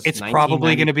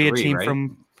probably going to be a team, right?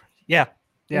 From, yeah.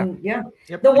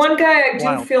 Yep. The one guy I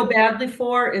do feel badly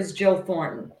for is Joe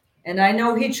Thornton. And I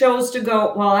know he chose to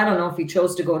go. Well, I don't know if he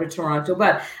chose to go to Toronto,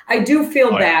 but I do feel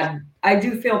bad. I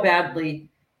do feel badly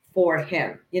for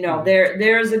him.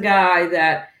 There's a guy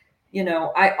that,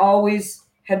 I always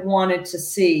had wanted to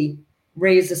see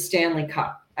raise a Stanley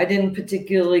Cup. I didn't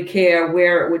particularly care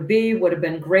where it would be. Would have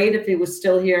been great if he was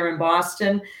still here in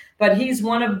Boston. But he's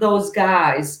one of those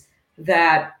guys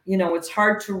that, it's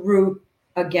hard to root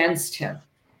against him.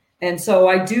 And so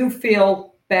I do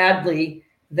feel badly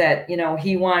that,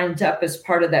 he wound up as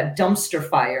part of that dumpster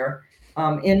fire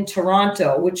in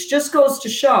Toronto, which just goes to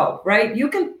show, right? You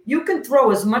can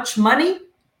throw as much money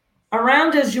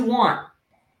around as you want.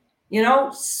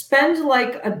 Spend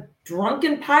like a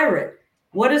drunken pirate.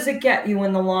 What does it get you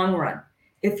in the long run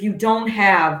if you don't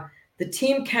have the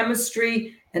team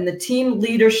chemistry and the team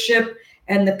leadership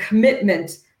and the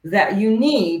commitment that you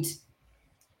need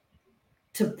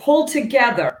to pull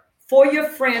together for your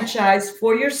franchise,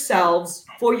 for yourselves,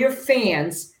 for your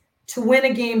fans, to win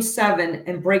a Game 7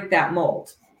 and break that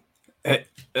mold?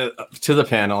 To the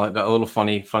panel, a little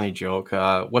funny joke.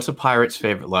 What's a pirate's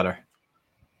favorite letter?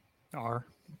 R.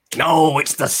 No,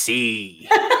 it's the C.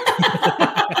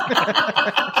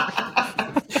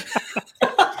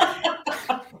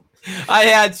 I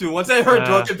had to. Once I heard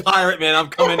Drunken Pirate, man, I'm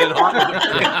coming in hot.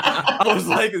 I was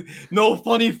like, no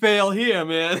funny fail here,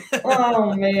 man.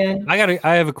 Oh, man. I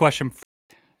have a question.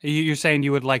 You're saying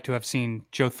you would like to have seen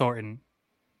Joe Thornton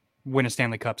win a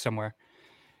Stanley Cup somewhere.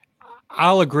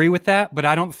 I'll agree with that, but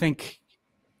I don't think,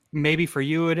 maybe for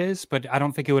you it is, but I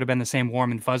don't think it would have been the same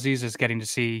warm and fuzzies as getting to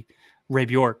see Ray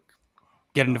Bjork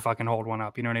get him to fucking hold one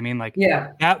up. You know what I mean? Like,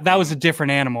 yeah, that was a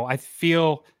different animal. I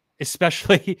feel,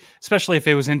 especially if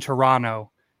it was in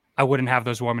Toronto, I wouldn't have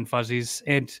those warm and fuzzies.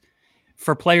 And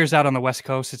for players out on the West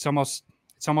Coast, it's almost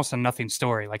a nothing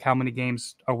story. Like, how many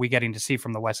games are we getting to see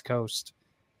from the West Coast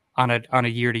on a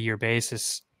year-to-year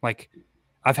basis? Like,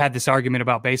 I've had this argument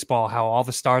about baseball, how all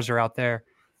the stars are out there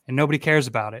and nobody cares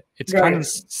about it. It's kind of a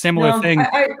similar thing.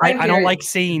 I don't like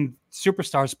seeing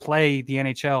superstars play the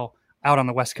NHL out on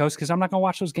the West Coast because I'm not going to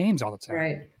watch those games all the time.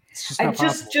 Right. It's just not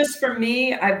possible. Just for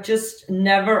me, I've just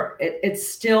never, it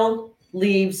still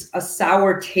leaves a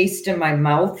sour taste in my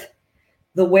mouth,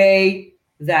 the way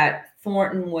that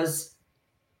Thornton was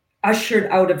ushered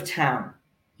out of town.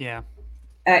 Yeah.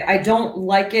 I don't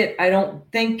like it. I don't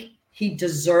think he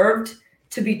deserved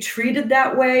to be treated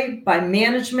that way by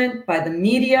management, by the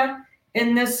media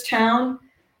in this town.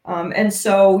 And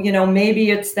so, maybe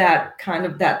it's that kind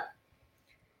of that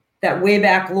way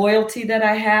back loyalty that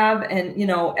I have. And,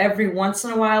 every once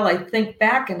in a while I think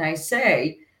back and I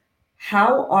say,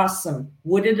 how awesome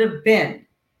would it have been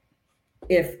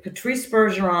if Patrice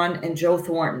Bergeron and Joe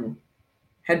Thornton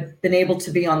had been able to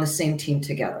be on the same team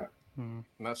together?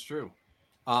 That's true.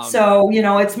 So,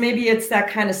 it's that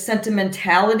kind of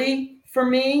sentimentality for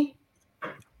me.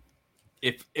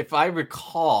 If I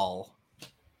recall,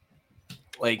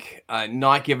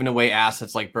 not giving away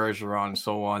assets like Bergeron and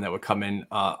so on that would come in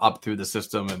up through the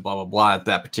system and blah, blah, blah at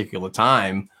that particular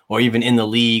time, or even in the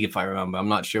league, if I remember. I'm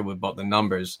not sure about the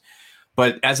numbers.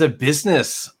 But as a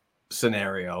business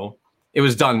scenario, it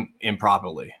was done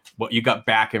improperly. What you got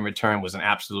back in return was an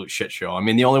absolute shit show. I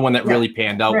mean, the only one that really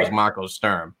panned out was Marco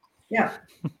Sturm. Yeah.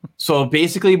 So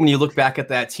basically, when you look back at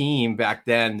that team back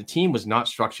then, the team was not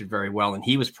structured very well. And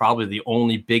he was probably the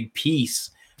only big piece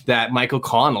that Michael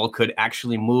Connell could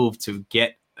actually move to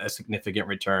get a significant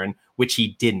return, which he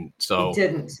didn't. So he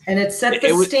didn't. And it set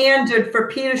the standard for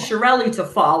Peter Chiarelli to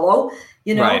follow,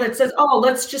 that says,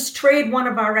 let's just trade one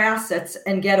of our assets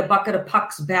and get a bucket of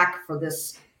pucks back for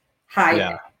this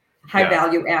high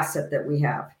value asset that we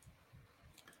have.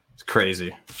 It's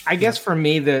crazy. I guess for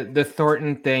me, the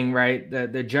Thornton thing, right?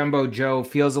 The Jumbo Joe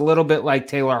feels a little bit like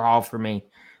Taylor Hall for me.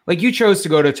 Like, you chose to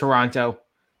go to Toronto.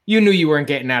 You knew you weren't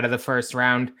getting out of the first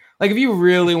round. Like, if you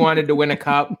really wanted to win a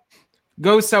cup,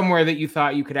 go somewhere that you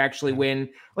thought you could actually win.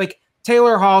 Like,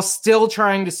 Taylor Hall still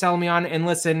trying to sell me on. And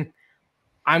listen,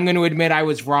 I'm going to admit I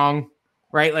was wrong,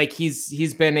 right? Like,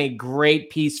 he's been a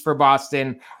great piece for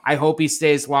Boston. I hope he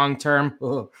stays long term.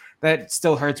 That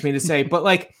still hurts me to say, but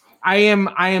like, I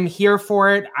am here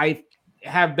for it. I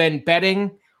have been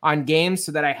betting on games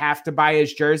so that I have to buy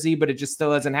his jersey, but it just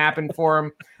still hasn't happened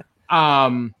for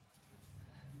him.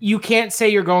 You can't say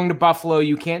you're going to Buffalo.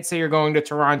 You can't say you're going to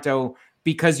Toronto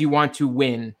because you want to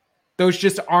win. Those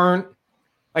just aren't,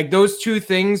 like, those two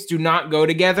things do not go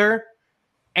together.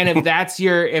 And if that's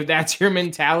your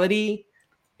mentality,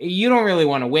 you don't really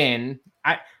want to win.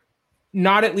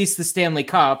 Not at least the Stanley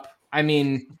Cup. I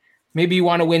mean, maybe you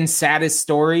want to win saddest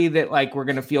story that, like, we're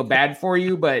going to feel bad for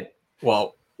you, but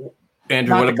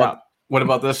Andrew, what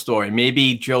about this story?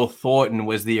 Maybe Joe Thornton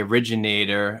was the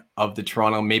originator of the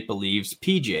Toronto Maple Leafs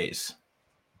PJs.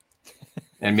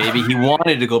 And maybe he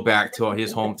wanted to go back to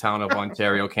his hometown of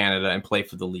Ontario, Canada, and play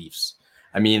for the Leafs.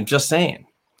 I mean, just saying.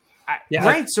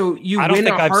 Right. So I don't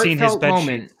think I've seen his bed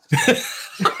moment.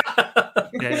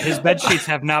 His bed sheets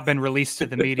have not been released to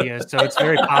the media, so it's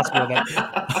very possible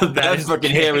that that's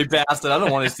fucking hairy bastard. I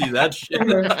don't want to see that shit.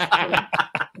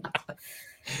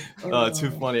 Too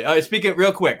funny. All right, speaking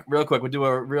real quick. We'll do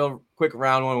a real quick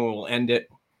round one and we'll end it.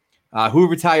 Who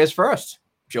retires first?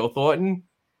 Joe Thornton,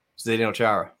 Zdeno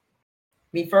Chara.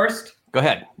 Me first? Go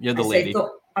ahead. You're the lady.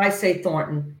 I say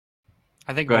Thornton.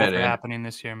 I think both are happening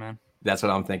this year, man. That's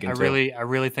what I'm thinking. I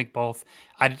really think both.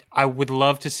 I would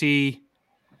love to see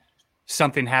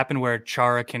something happen where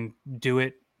Chara can do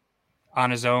it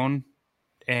on his own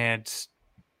and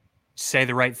say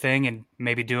the right thing and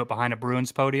maybe do it behind a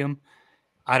Bruins podium.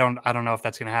 I don't know if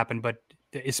that's going to happen, but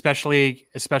especially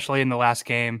in the last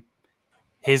game,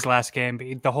 his last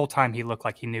game, the whole time he looked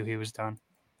like he knew he was done.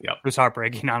 Yep. It was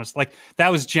heartbreaking, honestly. Like,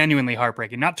 that was genuinely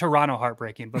heartbreaking. Not Toronto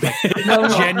heartbreaking, but like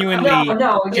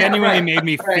genuinely made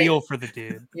me feel for the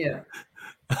dude. Yeah.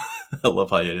 I love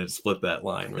how you didn't split that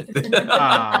line right there.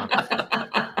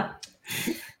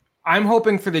 I'm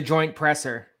hoping for the joint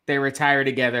presser. They retire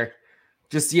together.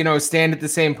 Just, stand at the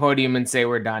same podium and say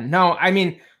we're done. No, I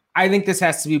mean, I think this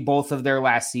has to be both of their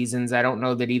last seasons. I don't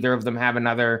know that either of them have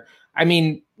another. I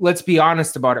mean, let's be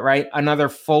honest about it, right? Another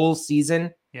full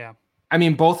season. Yeah. I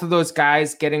mean, both of those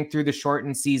guys getting through the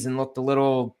shortened season looked a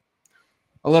little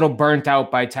burnt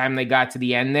out by the time they got to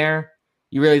the end there.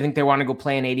 You really think they want to go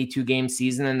play an 82-game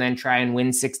season and then try and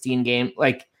win 16 games?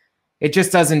 Like, it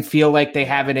just doesn't feel like they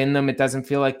have it in them. It doesn't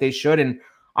feel like they should. And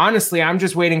honestly, I'm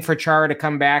just waiting for Chara to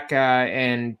come back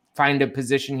and find a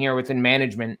position here within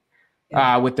management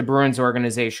with the Bruins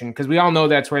organization, because we all know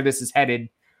that's where this is headed.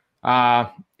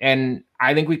 And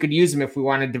I think we could use him if we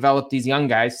want to develop these young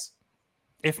guys.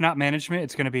 If not management,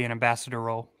 it's going to be an ambassador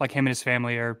role. Like, him and his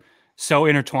family are so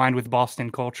intertwined with Boston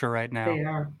culture right now. They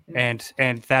are. And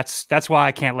that's why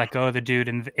I can't let go of the dude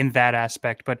in that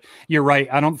aspect. But you're right.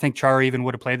 I don't think Chara even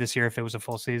would have played this year if it was a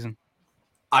full season.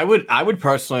 I would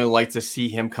personally like to see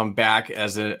him come back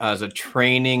as a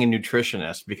training and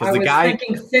nutritionist, because I the was guy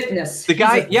thinking fitness. the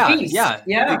guy, He's a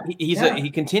yeah. beast. He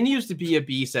continues to be a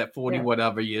beast at 40 Yeah.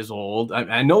 whatever years old.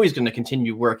 I know he's going to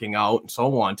continue working out and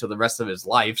so on to the rest of his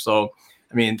life. So,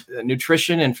 I mean,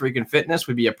 nutrition and freaking fitness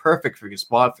would be a perfect freaking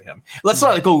spot for him. Let's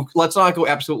not go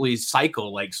absolutely psycho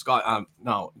like Scott.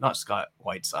 No, not Scott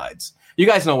Whitesides. You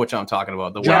guys know what I'm talking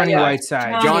about. The Johnny Yeah.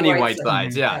 Whiteside. Johnny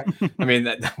Whitesides. Whitesides. Yeah. I mean,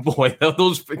 that boy,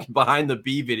 those freaking behind the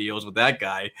B videos with that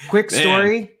guy. Quick Man.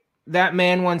 story. That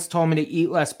man once told me to eat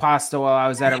less pasta while I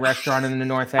was at a restaurant in the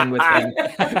North End with him.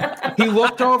 He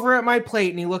looked over at my plate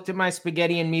and he looked at my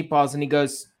spaghetti and meatballs and he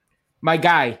goes, "My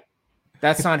guy,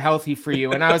 that's not healthy for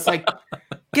you." And I was like,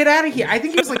 "Get out of here." I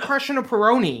think he was like crushing a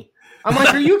Peroni. I'm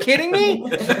like, "Are you kidding me?"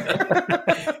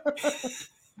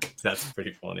 That's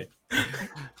pretty funny.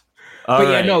 But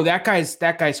yeah, no, that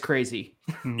guy's crazy.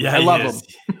 Yeah, I love him.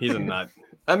 He's a nut.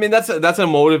 I mean, that's a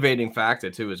motivating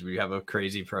factor too, is we have a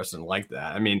crazy person like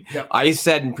that. I mean, Yep. I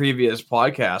said in previous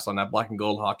podcasts on that Black and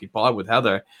Gold Hockey Pod with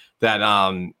Heather that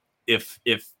if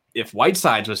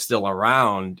Whitesides was still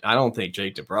around, I don't think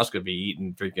Jake DeBrusk would be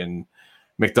eating freaking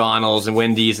McDonald's and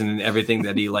Wendy's and everything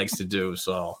that he likes to do.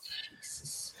 So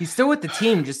He's still with the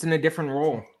team, just in a different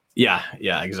role. yeah,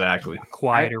 exactly.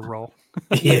 Quieter role.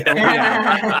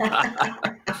 Yeah.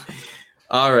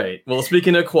 All right. Well,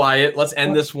 speaking of quiet, let's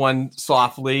end this one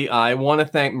softly. I want to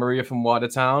thank Maria from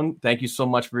Watertown. Thank you so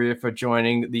much, Maria, for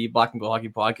joining the Black and Gold Hockey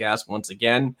Podcast once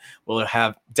again. We'll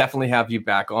definitely have you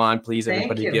back on. Please, Thank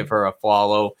everybody, you. give her a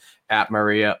follow at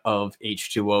Maria of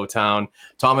H2O Town.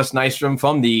 Thomas Nystrom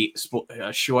from the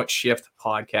Short Shift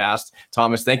Podcast.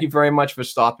 Thomas, thank you very much for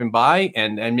stopping by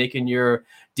and making your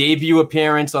debut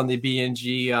appearance on the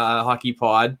BNG Hockey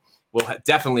Pod. We'll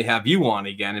definitely have you on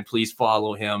again, and please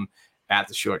follow him at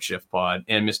the Short Shift Pod,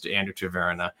 and Mr. Andrew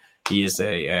Taverna. He is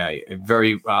a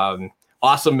very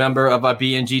awesome member of our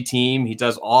BNG team. He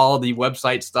does all the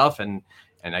website stuff, and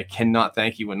I cannot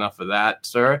thank you enough for that,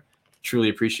 sir. Truly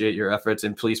appreciate your efforts,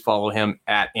 and please follow him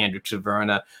at Andrew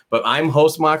Taverna. But I'm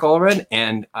host Mark Allred,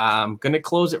 and I'm going to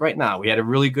close it right now. We had a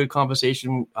really good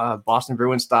conversation, Boston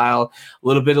Bruins style, a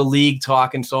little bit of league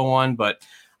talk and so on, but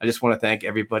I just want to thank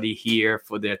everybody here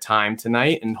for their time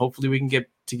tonight, and hopefully we can get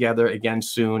together again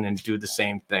soon and do the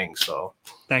same thing. So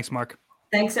Thanks, Mark.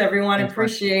 Thanks, everyone. Thanks, Mark.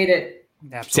 Appreciate it.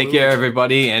 Absolutely. take care,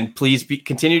 everybody, and please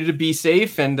continue to be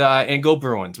safe and go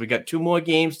Bruins. We got 2 more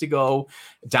games to go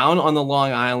down on the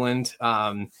Long Island.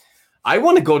 I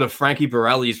want to go to Frankie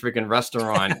Borelli's freaking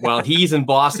restaurant while he's in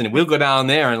Boston. We'll go down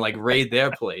there and like raid their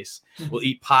place. We'll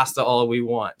eat pasta all we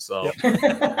want. So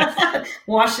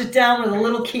Wash it down with a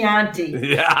little Chianti.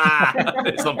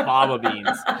 yeah, some fava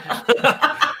beans.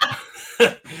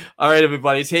 All right,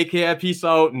 everybody, take care, peace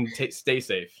out, and stay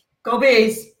safe. Go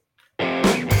Bees.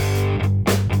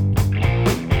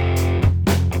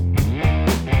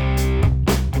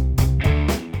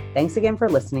 Thanks again for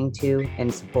listening to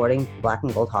and supporting the Black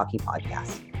and Gold Hockey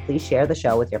Podcast. Please share the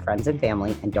show with your friends and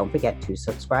family, and don't forget to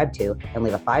subscribe to and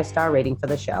leave a 5-star rating for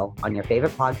the show on your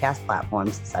favorite podcast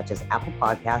platforms such as Apple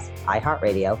Podcasts,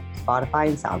 iHeartRadio, Spotify,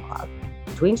 and SoundCloud.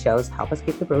 Between shows, help us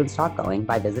keep the Bruins talk going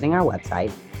by visiting our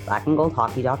website,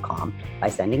 blackandgoldhockey.com, by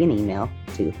sending an email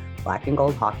to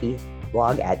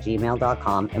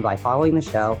blackandgoldhockeyblog@gmail.com, and by following the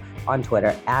show on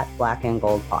Twitter at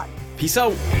blackandgoldpod. Peace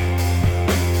out.